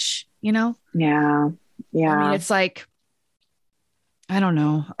that much, Yeah. Yeah. I mean, it's like, I don't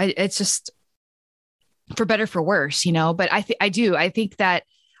know. It's just for better, for worse, but I think that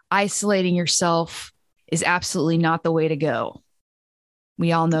isolating yourself is absolutely not the way to go.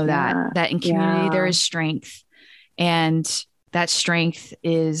 We all know that in community, there is strength, and that strength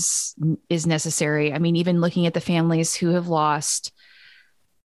is necessary. I mean, even looking at the families who have lost,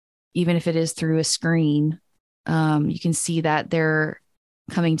 even if it is through a screen, you can see that they're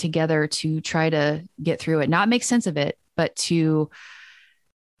coming together to try to get through it, not make sense of it, but to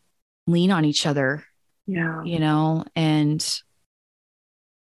lean on each other, and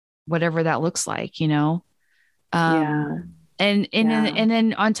whatever that looks like, And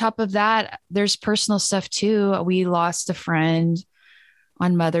then on top of that, there's personal stuff too. We lost a friend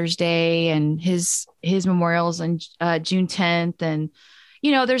on Mother's Day, and his memorial's on June 10th. And,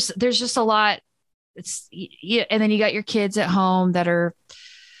 there's just a lot. And then you got your kids at home that are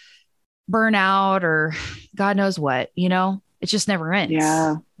burnout or God knows what, it just never ends.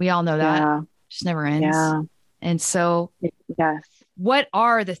 Yeah. We all know that. It just never ends. Yeah. And so what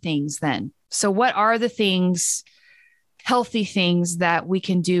are the things then? So what are the things, healthy things that we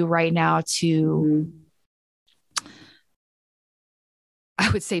can do right now to, I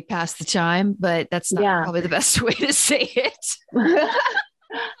would say, pass the time, but that's not probably the best way to say it.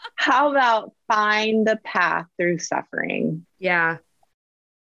 How about find the path through suffering? Yeah.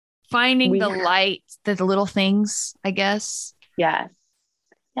 Finding the light, the little things, I guess. Yes.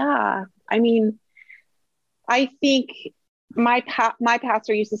 Yeah. I mean, I think my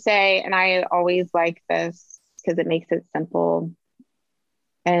pastor used to say, and I always like this because it makes it simple.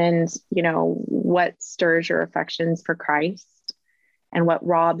 And, what stirs your affections for Christ and what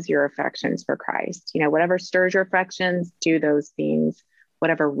robs your affections for Christ. Whatever stirs your affections, do those things.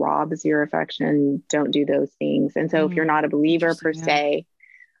 Whatever robs your affection, don't do those things. And so if you're not a believer per se,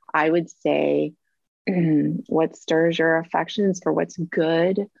 I would say what stirs your affections for what's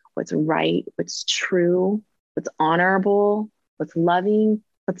good, what's right, what's true, what's honorable, what's loving,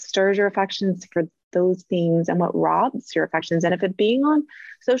 what stirs your affections for those things, and what robs your affections. And if it being on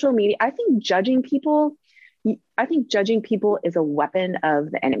social media, I think judging people is a weapon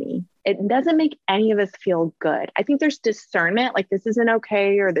of the enemy. It doesn't make any of us feel good. I think there's discernment, like this isn't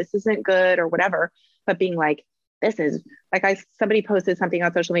okay, or this isn't good, or whatever. But being like, this is like, somebody posted something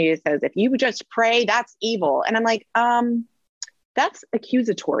on social media that says, if you just pray, that's evil. And I'm like, that's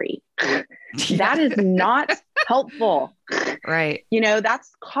accusatory. That is not helpful. Right.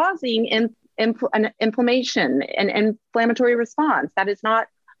 That's causing an inflammation and inflammatory response. That is not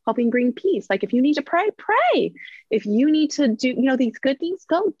helping bring peace. Like, if you need to pray, pray. If you need to do, these good things,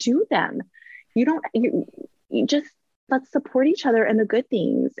 go do them. You just, let's support each other in the good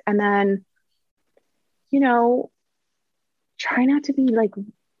things. And then, try not to be like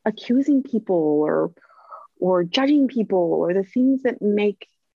accusing people or judging people, or the things that make,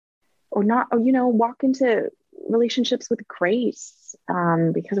 or not, or, walk into relationships with grace,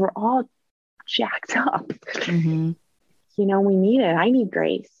 because we're all jacked up. Mm-hmm. We need it. I need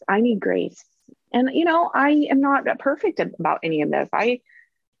grace. And, I am not perfect about any of this. I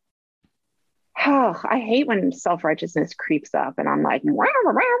hate when self-righteousness creeps up and I'm like, and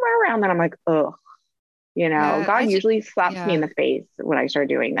then I'm like, ugh, God usually slaps me in the face when I start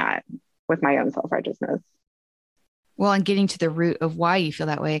doing that with my own self-righteousness. Well, and getting to the root of why you feel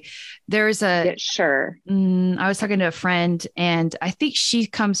that way. There's sure. I was talking to a friend, and I think she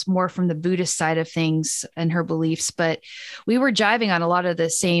comes more from the Buddhist side of things and her beliefs, but we were jiving on a lot of the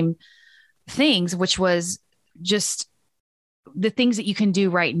same things, which was just the things that you can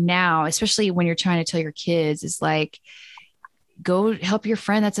do right now, especially when you're trying to tell your kids, is like, go help your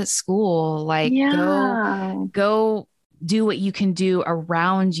friend that's at school. Like, go do what you can do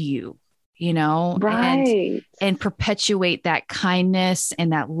around you, right. and perpetuate that kindness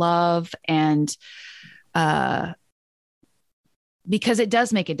and that love. And, because it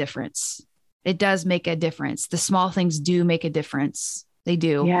does make a difference. It does make a difference. The small things do make a difference. They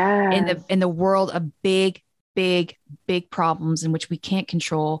do. Yes. In the world of big, big, big problems in which we can't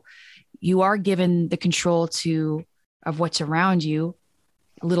control, you are given the control of what's around you,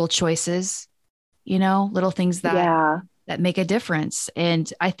 little choices, little things that make a difference.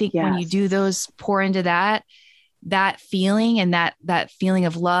 And I think when you do those, pour into that feeling, and that feeling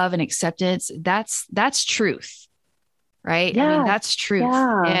of love and acceptance, that's truth, right? I mean, that's truth.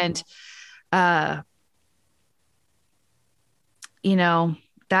 And,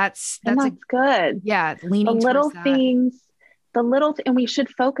 that's good. Yeah. Leaning the little towards things, and we should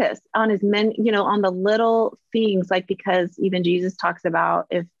focus on on the little things, like, because even Jesus talks about,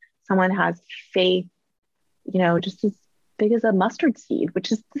 if someone has faith, just as big as a mustard seed,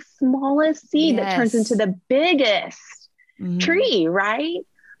 which is the smallest seed that turns into the biggest tree, right?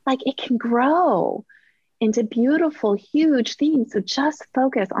 Like, it can grow into beautiful, huge things. So just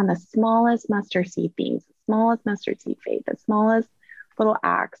focus on the smallest mustard seed things, the smallest mustard seed faith, the smallest little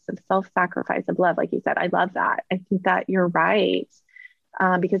acts of self-sacrifice, of love. Like you said, I love that. I think that you're right.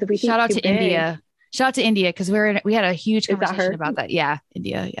 Because if we shout out to India, because we had a huge conversation about that. Yeah,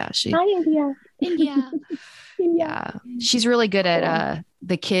 India. Yeah, hi, India. India. Yeah, she's really good at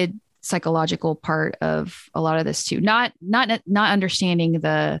the kid psychological part of a lot of this too. Not understanding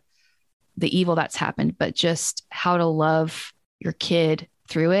the evil that's happened, but just how to love your kid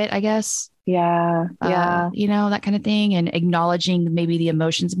through it, I guess. Yeah. That kind of thing, and acknowledging maybe the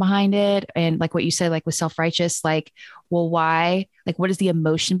emotions behind it. And like what you said, like with self-righteous, like, well, why? Like, what is the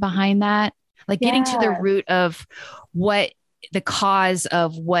emotion behind that? Like getting to the root of what the cause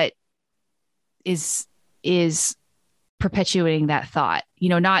of what is perpetuating that thought,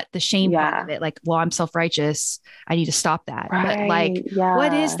 not the shame part of it. Like, well, I'm self-righteous, I need to stop that. Right. But like,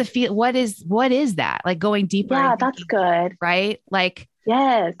 what is the feel? What is that? Like, going deeper. Yeah, that's good. Right. Like,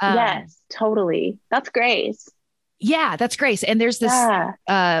 yes, totally. That's grace. Yeah, that's grace. And there's this,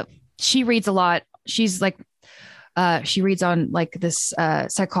 she reads a lot. She's like, she reads on like this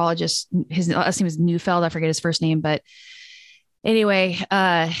psychologist, his last name is Neufeld. I forget his first name, but anyway,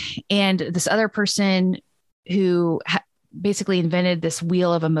 and this other person who basically invented this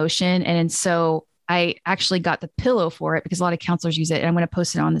wheel of emotion. And so I actually got the pillow for it because a lot of counselors use it. And I'm going to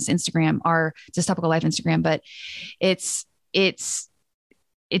post it on this Instagram, our Just Topical Life Instagram, but it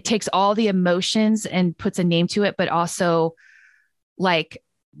takes all the emotions and puts a name to it, but also like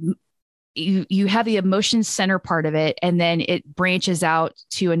you have the emotion center part of it, and then it branches out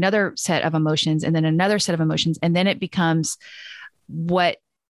to another set of emotions, and then another set of emotions. And then it becomes what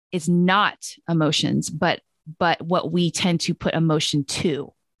is not emotions, but what we tend to put emotion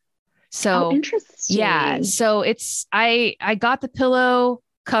to. Oh, So yeah, interesting. so I got the pillow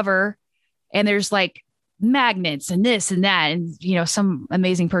cover and there's like magnets and this and that and some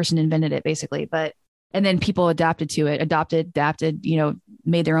amazing person invented it basically, but and then people adapted,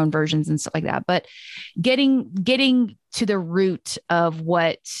 made their own versions and stuff like that. But getting to the root of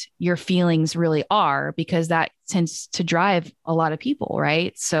what your feelings really are, because that tends to drive a lot of people,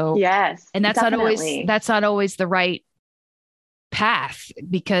 right? So, Yes, and definitely. that's not always the right path,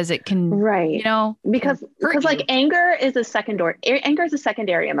 because it can, Right. can hurt Because like you. anger is a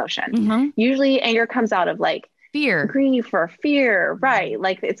secondary emotion. Mm-hmm. Usually anger comes out of like Fear. grief or fear, Mm-hmm. right?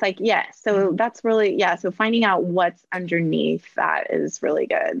 Like it's like, yes. So that's really, yeah. So finding out what's underneath that is really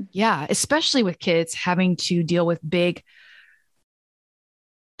good. Yeah, especially with kids having to deal with big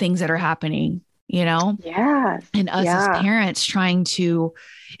things that are happening, Yes. and us as Yeah. parents trying to,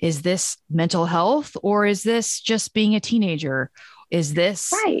 is this mental health or is this just being a teenager? Is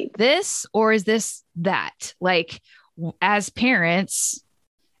Right. this or is this that? Like, as parents,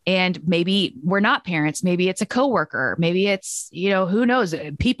 and maybe we're not parents, maybe it's a coworker, maybe it's, who knows,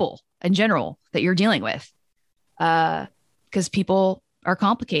 people in general that you're dealing with. Because people are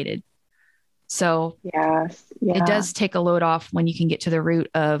complicated. So Yes. it Yeah. does take a load off when you can get to the root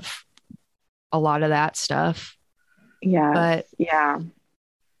of a lot of that stuff. Yes. But Yeah.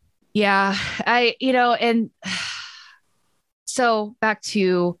 yeah, and so back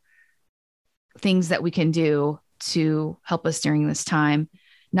to things that we can do to help us during this time,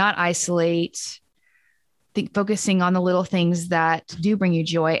 not isolate, think focusing on the little things that do bring you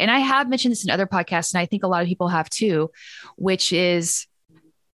joy. And I have mentioned this in other podcasts, and I think a lot of people have too, which is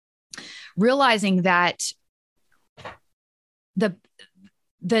realizing that the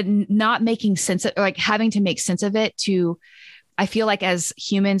the not making sense of, like having to make sense of it to, I feel like as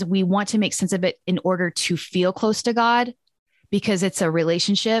humans, we want to make sense of it in order to feel close to God, because it's a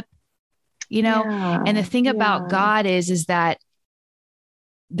relationship. And the Yeah. thing about Yeah. God is that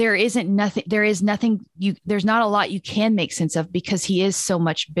there's not a lot you can make sense of, because he is so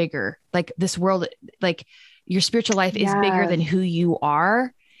much bigger. Like this world, like your spiritual life is bigger Yes. than who you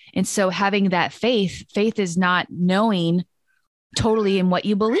are. And so having that faith is not knowing totally in what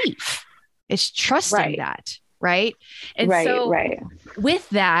you believe. It's trusting Right. that, right? And Right. so Right. with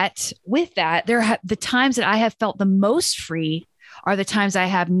that, the times that I have felt the most free are the times I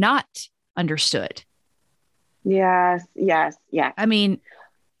have not understood. Yes. Yes. Yes. I mean,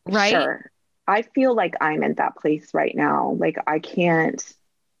 right? Sure. I feel like I'm in that place right now. Like I can't,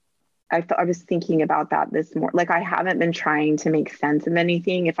 I was thinking about that this morning. Like I haven't been trying to make sense of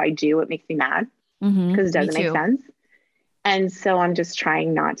anything. If I do, it makes me mad Mm-hmm. because it Me doesn't make too. sense. And so I'm just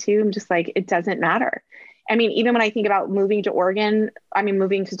trying not to. I'm just like, it doesn't matter. I mean, even when I think about moving to Oregon, I mean,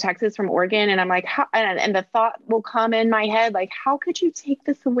 moving to Texas from Oregon, and I'm like, how, and the thought will come in my head, like, how could you take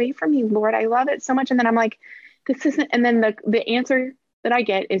this away from me, Lord? I love it so much. And then I'm like, this isn't, and then the answer that I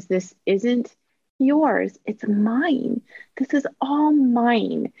get is this isn't yours. It's mine. This is all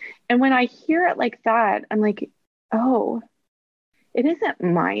mine. And when I hear it like that, I'm like, oh, it isn't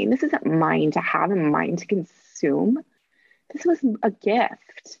mine. This isn't mine to have and mine to consume. This was a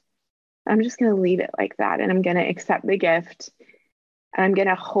gift. I'm just going to leave it like that. And I'm going to accept the gift. And I'm going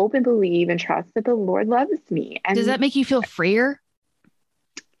to hope and believe and trust that the Lord loves me. Does And that make you feel freer?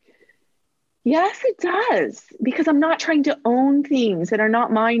 yes, it does, because I'm not trying to own things that are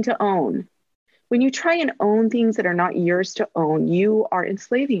not mine to own. When you try and own things that are not yours to own, you are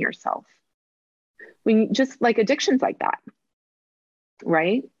enslaving yourself. When you, just like addictions like that,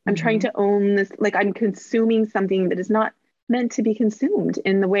 right? I'm trying Mm-hmm. to own this, like I'm consuming something that is not meant to be consumed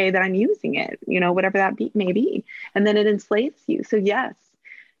in the way that I'm using it, whatever that may be. And then it enslaves you. So, yes,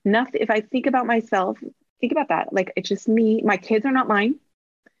 nothing, if I think about myself, think about that. Like it's just me. My kids are not mine,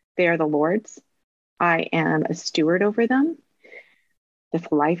 they are the Lord's. I am a steward over them. This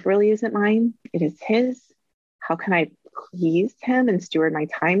life really isn't mine, it is His. How can I please Him and steward my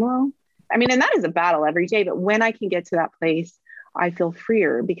time well? I mean, and that is a battle every day. But when I can get to that place, I feel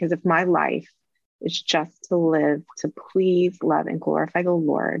freer, because if my life is just to live, to please, love, and glorify the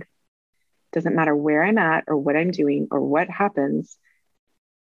Lord, doesn't matter where I'm at or what I'm doing or what happens,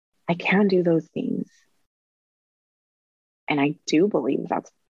 I can do those things. And I do believe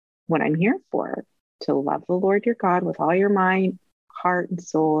that's what I'm here for, to love the Lord your God with all your mind, heart, and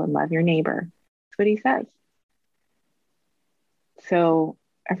soul, and love your neighbor. That's what He says. So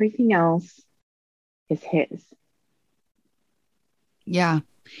everything else is His. Yeah.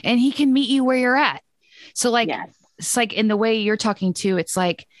 And he can meet you where you're at. So like, Yes. it's like in the way you're talking to, it's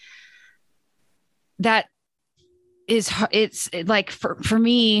like that it's like for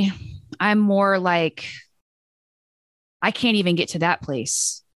me, I'm more like, I can't even get to that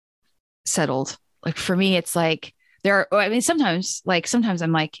place. settled. Like for me, it's like I mean, sometimes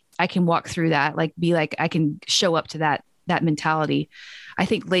I'm like, I can walk through that, like be like, I can show up to that mentality. I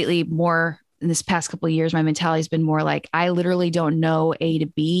think lately more in this past couple of years, my mentality has been more like, I literally don't know A to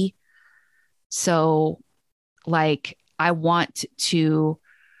B. So like, I want to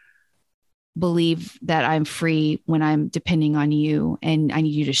believe that I'm free when I'm depending on you. And I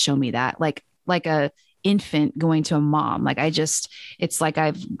need you to show me that like a infant going to a mom. Like it's like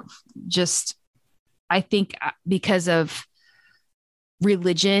just, I think because of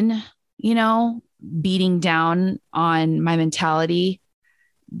religion, beating down on my mentality,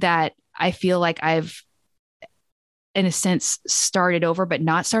 that I feel like I've, in a sense, started over, but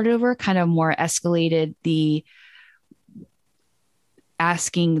not started over, kind of more escalated the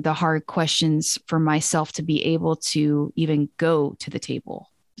asking the hard questions for myself to be able to even go to the table.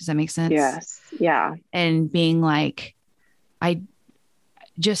 Does that make sense? Yes. Yeah. And being like, I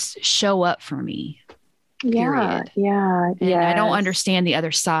just show up for me, period. Yeah. And I don't Yes. understand the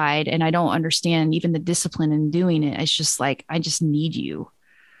other side, and I don't understand even the discipline in doing it. It's just like, I just need you.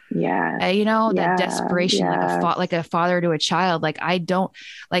 Yeah. That Yeah. desperation, Yes. like a father to a child. Like I don't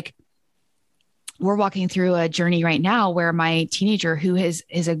like, we're walking through a journey right now where my teenager, who has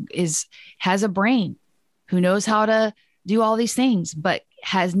a brain, who knows how to do all these things, but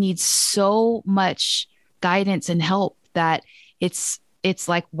needs so much guidance and help that it's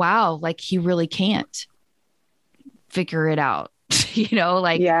like, wow, like he really can't figure it out.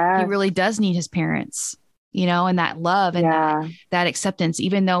 Like he Yes. really does need his parents, and that love and Yeah. that acceptance,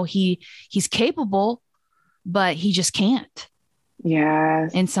 even though he's capable, but he just can't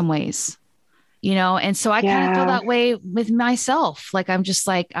Yes. in some ways. And so I kind of feel Yeah. that way with myself. Like, I'm just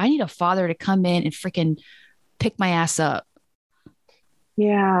like, I need a father to come in and freaking pick my ass up.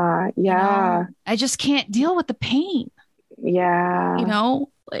 Yeah. Yeah. I just can't deal with the pain, Yeah.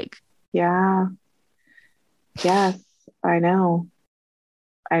 like, Yeah. Yes. I know.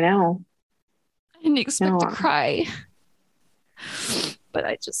 I know. I didn't expect to No. cry, but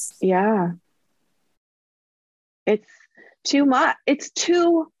I just, Yeah. It's too much. It's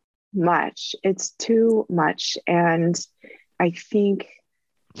too much. It's too much. And I think,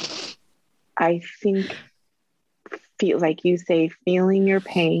 I think, feel like you say, feeling your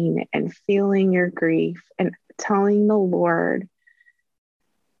pain and feeling your grief and telling the Lord,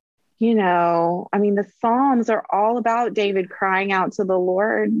 I mean, the Psalms are all about David crying out to the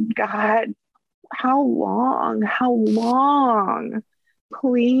Lord, God, how long? How long?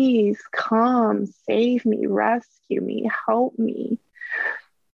 Please come, save me, rescue me, help me.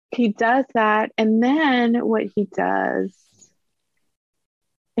 He does that. And then what he does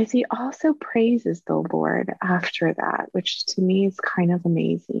is he also praises the Lord after that, which to me is kind of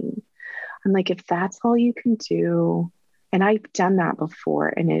amazing. I'm like, if that's all you can do, and I've done that before,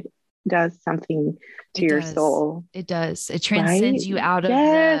 and it does something to your soul. It does. It Right? transcends you out of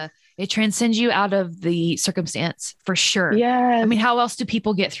Yes. it transcends you out of the circumstance, for sure. I Yes. mean, how else do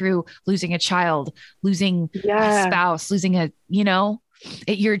people get through losing a child, losing a Yeah. spouse, losing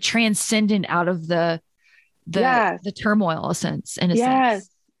you're transcendent out of Yes. the turmoil, in a Yes. sense.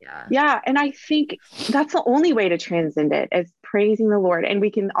 Yeah. Yeah. And I think that's the only way to transcend it is praising the Lord. And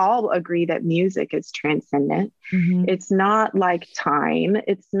we can all agree that music is transcendent. Mm-hmm. It's not like time,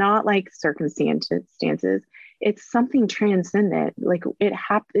 it's not like circumstances. It's something transcendent. Like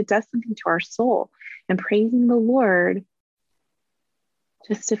it does something to our soul. And praising the Lord,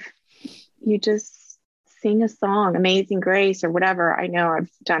 just if you just sing a song, Amazing Grace or whatever. I know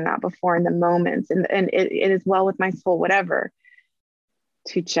I've done that before in the moments, and it is well with my soul, whatever,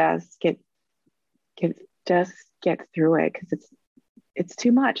 to just get through it, because it's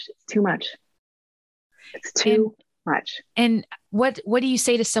too much. It's too much. It's too much. And what do you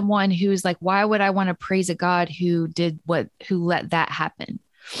say to someone who's like, why would I want to praise a God who let that happen?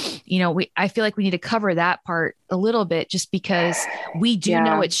 I feel like we need to cover that part a little bit, just because we do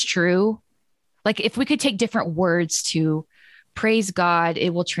know it's true. Like, if we could take different words to praise God,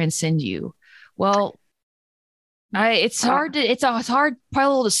 it will transcend you. Well, it's hard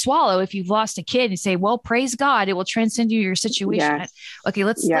probably to swallow if you've lost a kid and say, well, praise God, it will transcend your situation. Yes. Okay,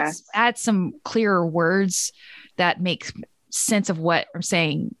 let's add some clearer words that make sense of what I'm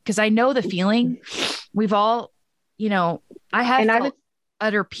saying, because I know the feeling. We've all, I have felt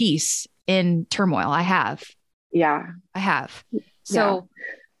utter peace in turmoil. I have. Yeah. I have. So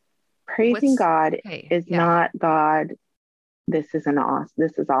praising God is not, God, this is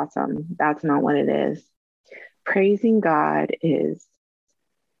awesome. That's not what it is. Praising God is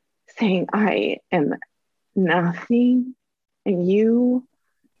saying, I am nothing, and you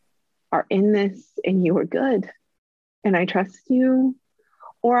are in this, and you are good, and I trust you.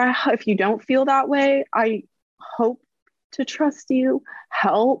 if you don't feel that way, I hope to trust you.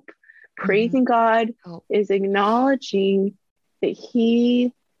 Help. Praising God is acknowledging that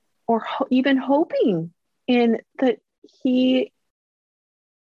he, or even hoping in that his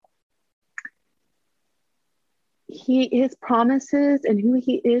promises and who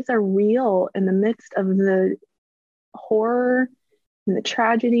he is are real in the midst of the horror and the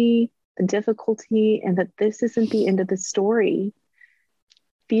tragedy, the difficulty, and that this isn't the end of the story.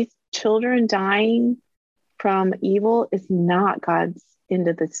 These children dying from evil is not God's end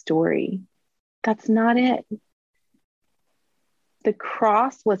of the story. That's not it. The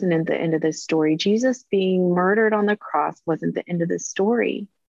cross wasn't in the end of the story. Jesus being murdered on the cross wasn't the end of the story.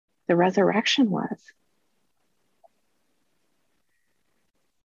 The resurrection was.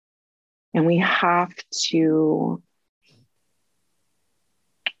 And we have to,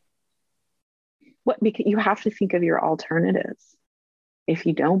 because you have to think of your alternatives. If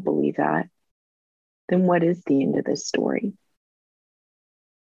you don't believe that, then what is the end of this story?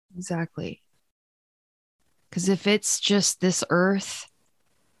 Exactly. Because if it's just this earth,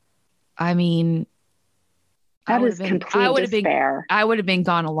 I mean, that is complete despair. I would have been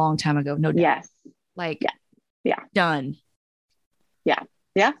gone a long time ago. No doubt. Yes. Like, yeah. Done. Yeah.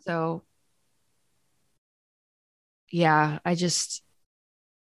 Yeah. So, yeah, I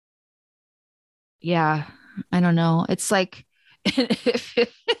don't know. It's like,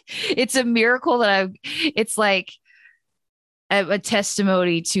 it's a miracle that it's like a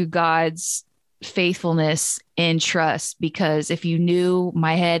testimony to God's faithfulness and trust, because if you knew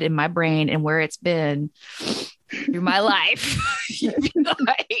my head and my brain and where it's been through my life, you'd be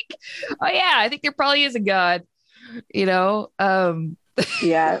like, oh yeah, I think there probably is a God, yeah.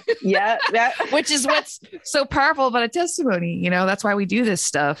 Which is what's so powerful about a testimony. That's why we do this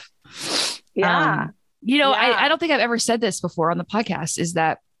stuff. Yeah. I don't think I've ever said this before on the podcast, is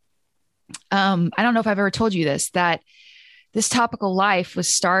that I don't know if I've ever told you this, that this Topical Life was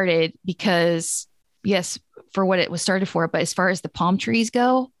started because, yes, for what it was started for, but as far as the palm trees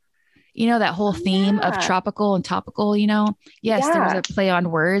go, that whole theme of tropical and topical, yes, there was a play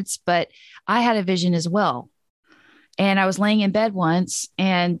on words, but I had a vision as well. And I was laying in bed once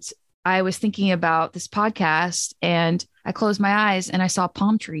and I was thinking about this podcast and I closed my eyes and I saw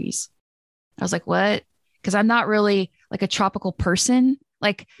palm trees. I was like, what? Because I'm not really like a tropical person.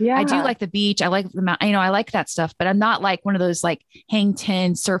 Like, I do like the beach. I like the mountain, I like that stuff, but I'm not like one of those like hang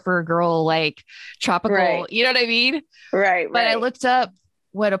 10 surfer girl, like tropical, right. You know what I mean? Right. But I looked up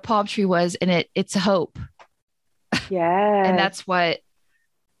what a palm tree was and it's a hope. Yeah. And that's why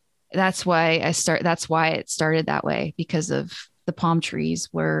it started that way, because of the palm trees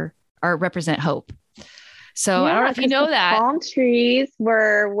represent hope. So I don't know if you know that palm trees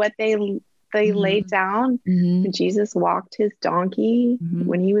were what they laid down when Jesus walked his donkey,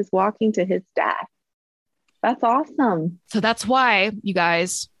 when he was walking to his death. That's awesome. So that's why, you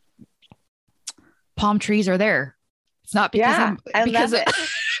guys, palm trees are there. It's not because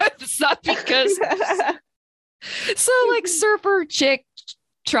it's not because so like surfer chick,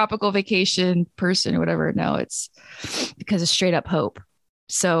 tropical vacation person or whatever. No, it's because it's straight up hope.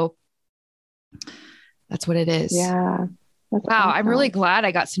 So that's what it is. Yeah. Wow. Awesome. I'm really glad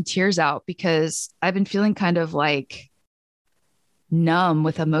I got some tears out, because I've been feeling kind of like numb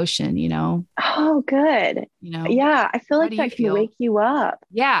with emotion, Oh, good. Yeah. I feel like that can wake you up.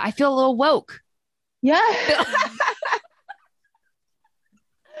 Yeah. I feel a little woke. Yeah.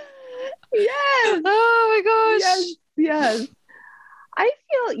 Yes. Oh my gosh. Yes. I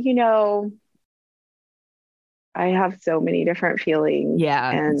feel, I have so many different feelings. Yeah.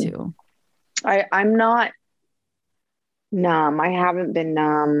 And me too. I'm not numb. I haven't been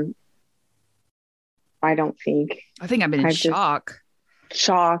numb. I don't think. I think I've been in shock.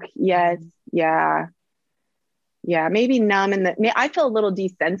 Shock. Yes. Yeah. Yeah. Maybe numb I feel a little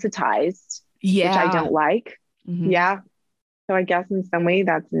desensitized. Yeah. Which I don't like. Yeah. So I guess in some way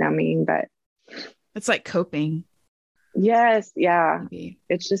that's numbing, but it's like coping. Yes. Yeah. Maybe.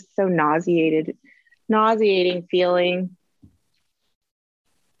 It's just so nauseating feeling.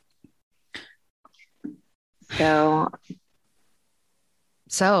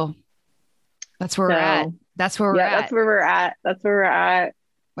 So that's where we're at. That's where we're at. That's where we're at.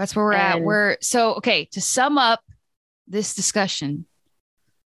 That's where we're at. Okay, to sum up this discussion,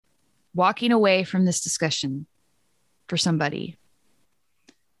 walking away from this discussion for somebody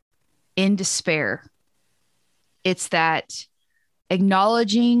in despair, it's that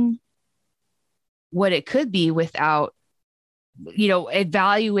acknowledging what it could be without,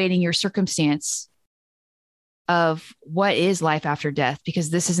 evaluating your circumstance of what is life after death, because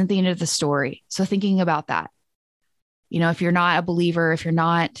this isn't the end of the story. So thinking about that, If you're not a believer, if you're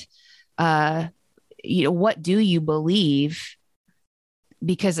not, uh, what do you believe?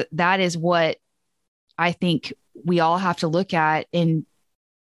 Because that is what I think we all have to look at in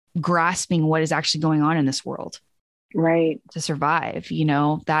grasping what is actually going on in this world. Right. To survive,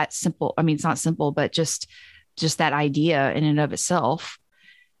 that simple. I mean, it's not simple, but just that idea in and of itself.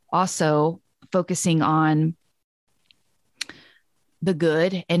 Also focusing on the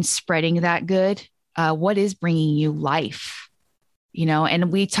good and spreading that good. What is bringing you life?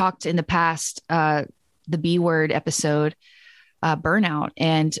 And we talked in the past, the B word episode, burnout.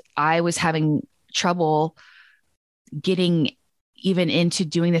 And I was having trouble getting even into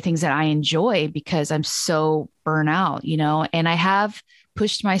doing the things that I enjoy because I'm so burnt out, and I have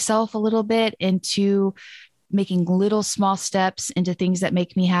pushed myself a little bit into making little small steps into things that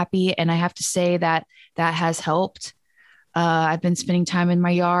make me happy. And I have to say that has helped. I've been spending time in my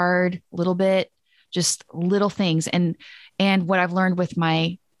yard a little bit, just little things. And what I've learned with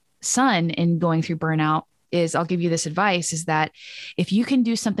my son in going through burnout is, I'll give you this advice, is that if you can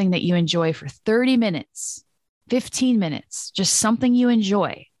do something that you enjoy for 30 minutes, 15 minutes, just something you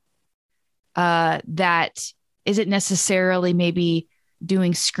enjoy, that isn't necessarily maybe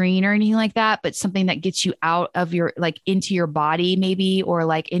doing screen or anything like that, but something that gets you out of your, like, into your body maybe, or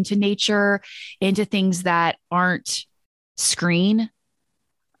like into nature, into things that aren't screen,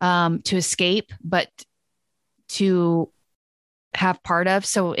 to escape, but to have part of.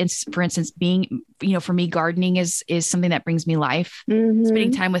 So for instance, being, for me, gardening is something that brings me life. Mm-hmm.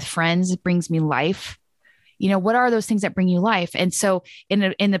 Spending time with friends brings me life. What are those things that bring you life? And so in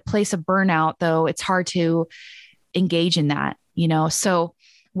the place of burnout, though, it's hard to engage in that, so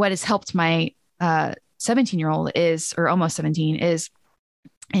what has helped my 17-year-old is, or almost 17, is,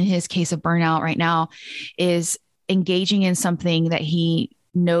 in his case of burnout right now, is engaging in something that he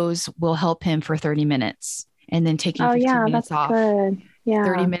knows will help him for 30 minutes and then taking 15 minutes that's off. Good. Yeah.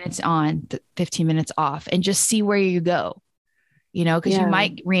 30 minutes on, 15 minutes off, and just see where you go, because you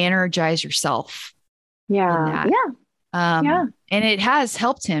might re-energize yourself. Yeah. And it has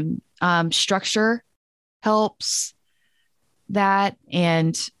helped him. Structure helps that.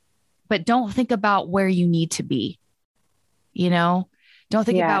 But don't think about where you need to be, don't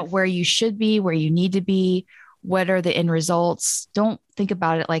think about where you should be, where you need to be, what are the end results. Don't think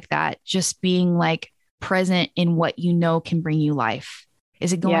about it like that. Just being like present in what can bring you life.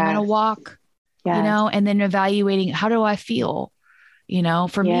 Is it going on a walk? And then evaluating, how do I feel?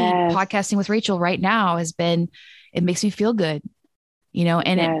 For me, podcasting with Rachel right now it makes me feel good,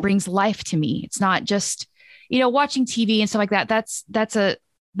 and it brings life to me. It's not just, watching TV and stuff like that.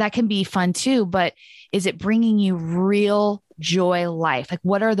 That can be fun too, but is it bringing you real joy, life? Like,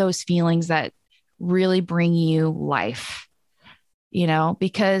 what are those feelings that really bring you life?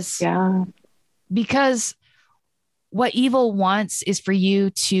 Because what evil wants is for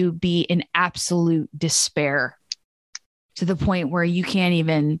you to be in absolute despair, to the point where you can't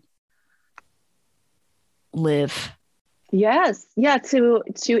even live. Yes. Yeah. To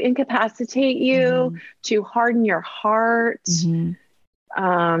incapacitate you, to harden your heart, to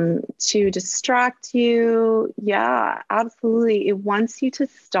distract you. Yeah, absolutely. It wants you to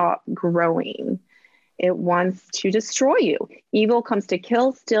stop growing. It wants to destroy you. Evil comes to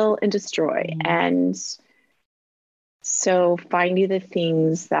kill, steal, and destroy. And so find you the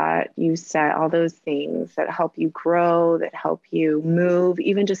things that you said, all those things that help you grow, that help you move,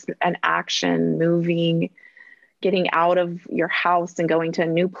 even just an action, moving, getting out of your house and going to a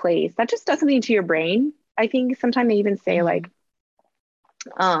new place. That just does something to your brain. I think sometimes they even say lots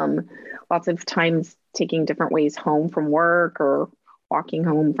of times taking different ways home from work or walking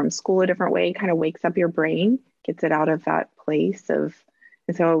home from school a different way kind of wakes up your brain, gets it out of that place of,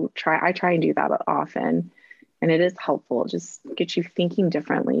 and so I try and do that often. And it is helpful, just get you thinking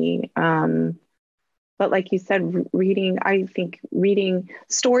differently. But like you said, I think reading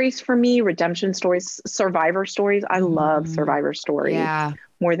stories for me, redemption stories, survivor stories. I love survivor stories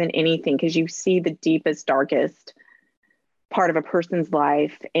more than anything, because you see the deepest, darkest part of a person's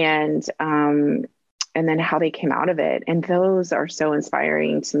life, and then how they came out of it. And those are so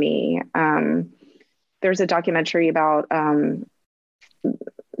inspiring to me. There's a documentary about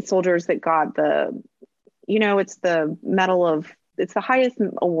soldiers that got it's the it's the highest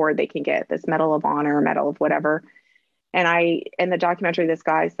award they can get, this Medal of Honor, Medal of whatever. And in the documentary, this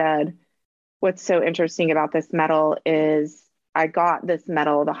guy said, what's so interesting about this medal is I got this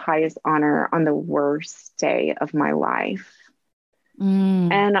medal, the highest honor, on the worst day of my life.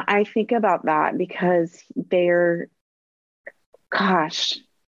 And I think about that because you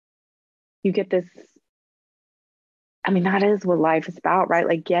get this, I mean, that is what life is about, right?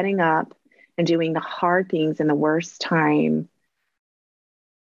 Like getting up and doing the hard things in the worst time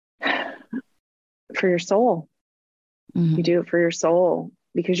for your soul. You do it for your soul,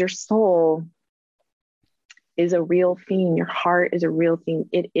 because your soul is a real thing. Your heart is a real thing.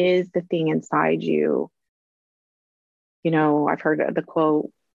 It is the thing inside you. You know, I've heard the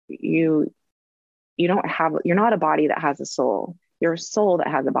quote, you're not a body that has a soul. You're a soul that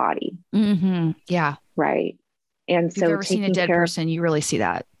has a body. Yeah. Right. And if you've ever seen a dead person, you really see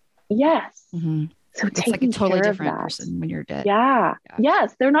that. Yes. So it's like a totally different person when you're dead. Yeah.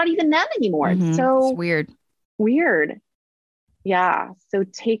 Yes. They're not even them anymore. So it's weird. Yeah. So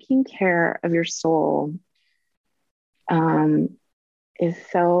taking care of your soul is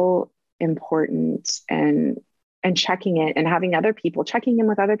so important, and checking it and having checking in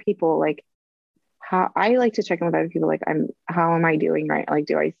with other people. Like, how I like to check in with other people. Like, how am I doing? Right. Like,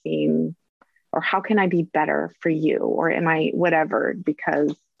 do I seem, or how can I be better for you? Or am I whatever?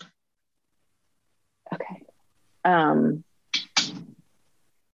 Because, okay. I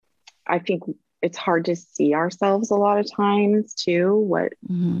think it's hard to see ourselves a lot of times too. What,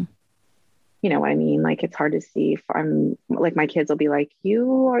 you know what I mean? Like, it's hard to see if I'm like, my kids will be like,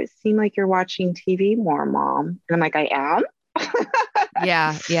 seem like you're watching TV more, Mom. And I'm like, I am.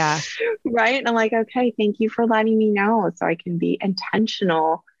 Yeah. Right. And I'm like, okay, thank you for letting me know, so I can be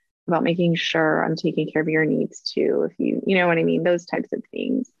intentional about making sure I'm taking care of your needs too. If you know what I mean? Those types of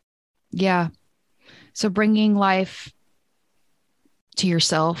things. Yeah. So bringing life to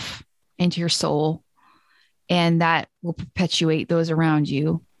yourself and to your soul, and that will perpetuate those around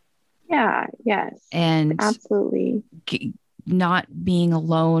you. Yeah. Yes. And absolutely. Not being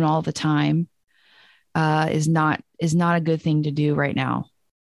alone all the time is not a good thing to do right now.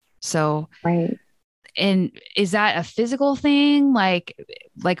 So, right. And is that a physical thing? Like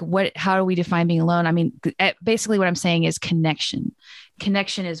how do we define being alone? I mean, basically what I'm saying is connection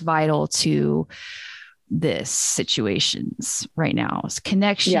is vital to this situations right now. It's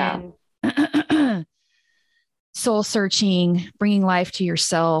connection, soul searching, bringing life to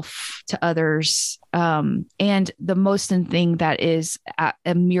yourself, to others. And the most thing that is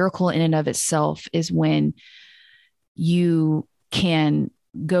a miracle in and of itself is when you can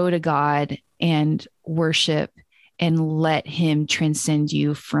go to God and worship and let him transcend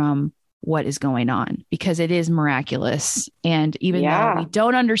you from what is going on, because it is miraculous. And even though we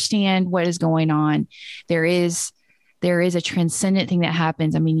don't understand what is going on, there is a transcendent thing that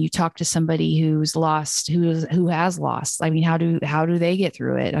happens. I mean, you talk to somebody who's lost, who has lost. I mean, how do they get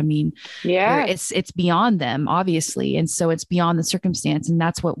through it? I mean, it's beyond them, obviously. And so it's beyond the circumstance. And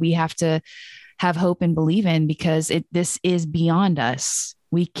that's what we have to have hope and believe in, because this is beyond us.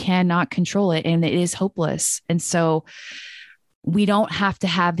 We cannot control it, and it is hopeless. And so we don't have to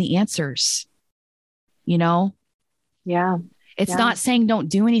have the answers, you know? Yeah. It's not saying don't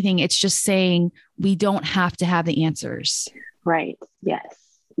do anything. It's just saying we don't have to have the answers. Right. Yes.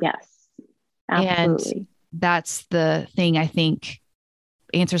 Absolutely. And that's the thing I think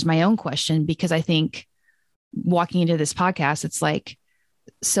answers my own question, because I think walking into this podcast, it's like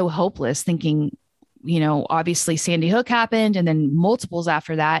so hopeless thinking, you know, obviously Sandy Hook happened and then multiples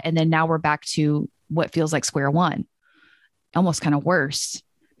after that. And then now we're back to what feels like square one, almost kind of worse,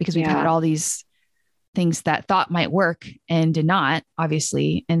 because we've had all these things that thought might work and did not,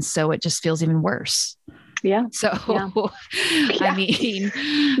 obviously. And so it just feels even worse. Yeah. So, I mean,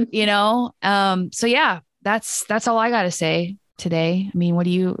 you know, so yeah, that's all I got to say today. I mean, do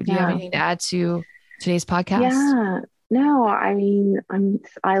you have anything to add to today's podcast? Yeah. No, I mean,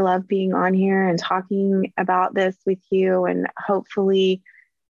 I love being on here and talking about this with you, and hopefully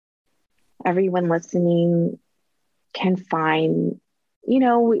everyone listening can find, you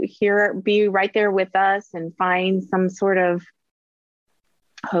know, be right there with us and find some sort of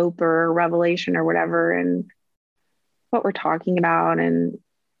hope or revelation or whatever in what we're talking about. And,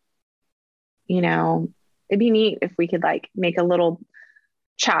 you know, it'd be neat if we could like make a little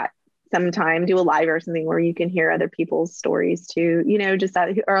chat sometime, do a live or something where you can hear other people's stories too, you know, just that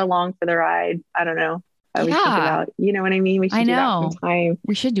are along for the ride. I don't know. We think about, you know what I mean? We should do that sometime.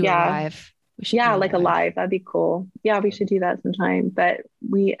 We should do a live. Like a live. That'd be cool. Yeah, we should do that sometime. But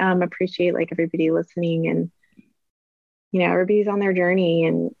we appreciate like everybody listening, and you know, everybody's on their journey,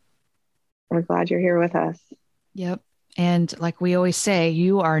 and we're glad you're here with us. Yep. And like we always say,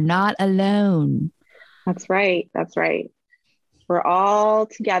 you are not alone. That's right. We're all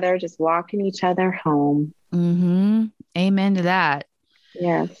together, just walking each other home. Amen to that.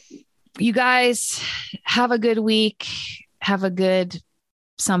 Yes. You guys have a good week. Have a good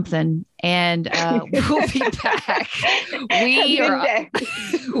something, and we'll be back. I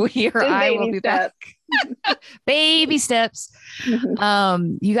will be back. Baby steps.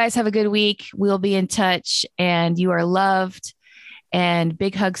 You guys have a good week. We'll be in touch, and you are loved, and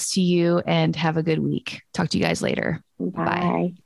big hugs to you, and have a good week. Talk to you guys later. Bye. Bye.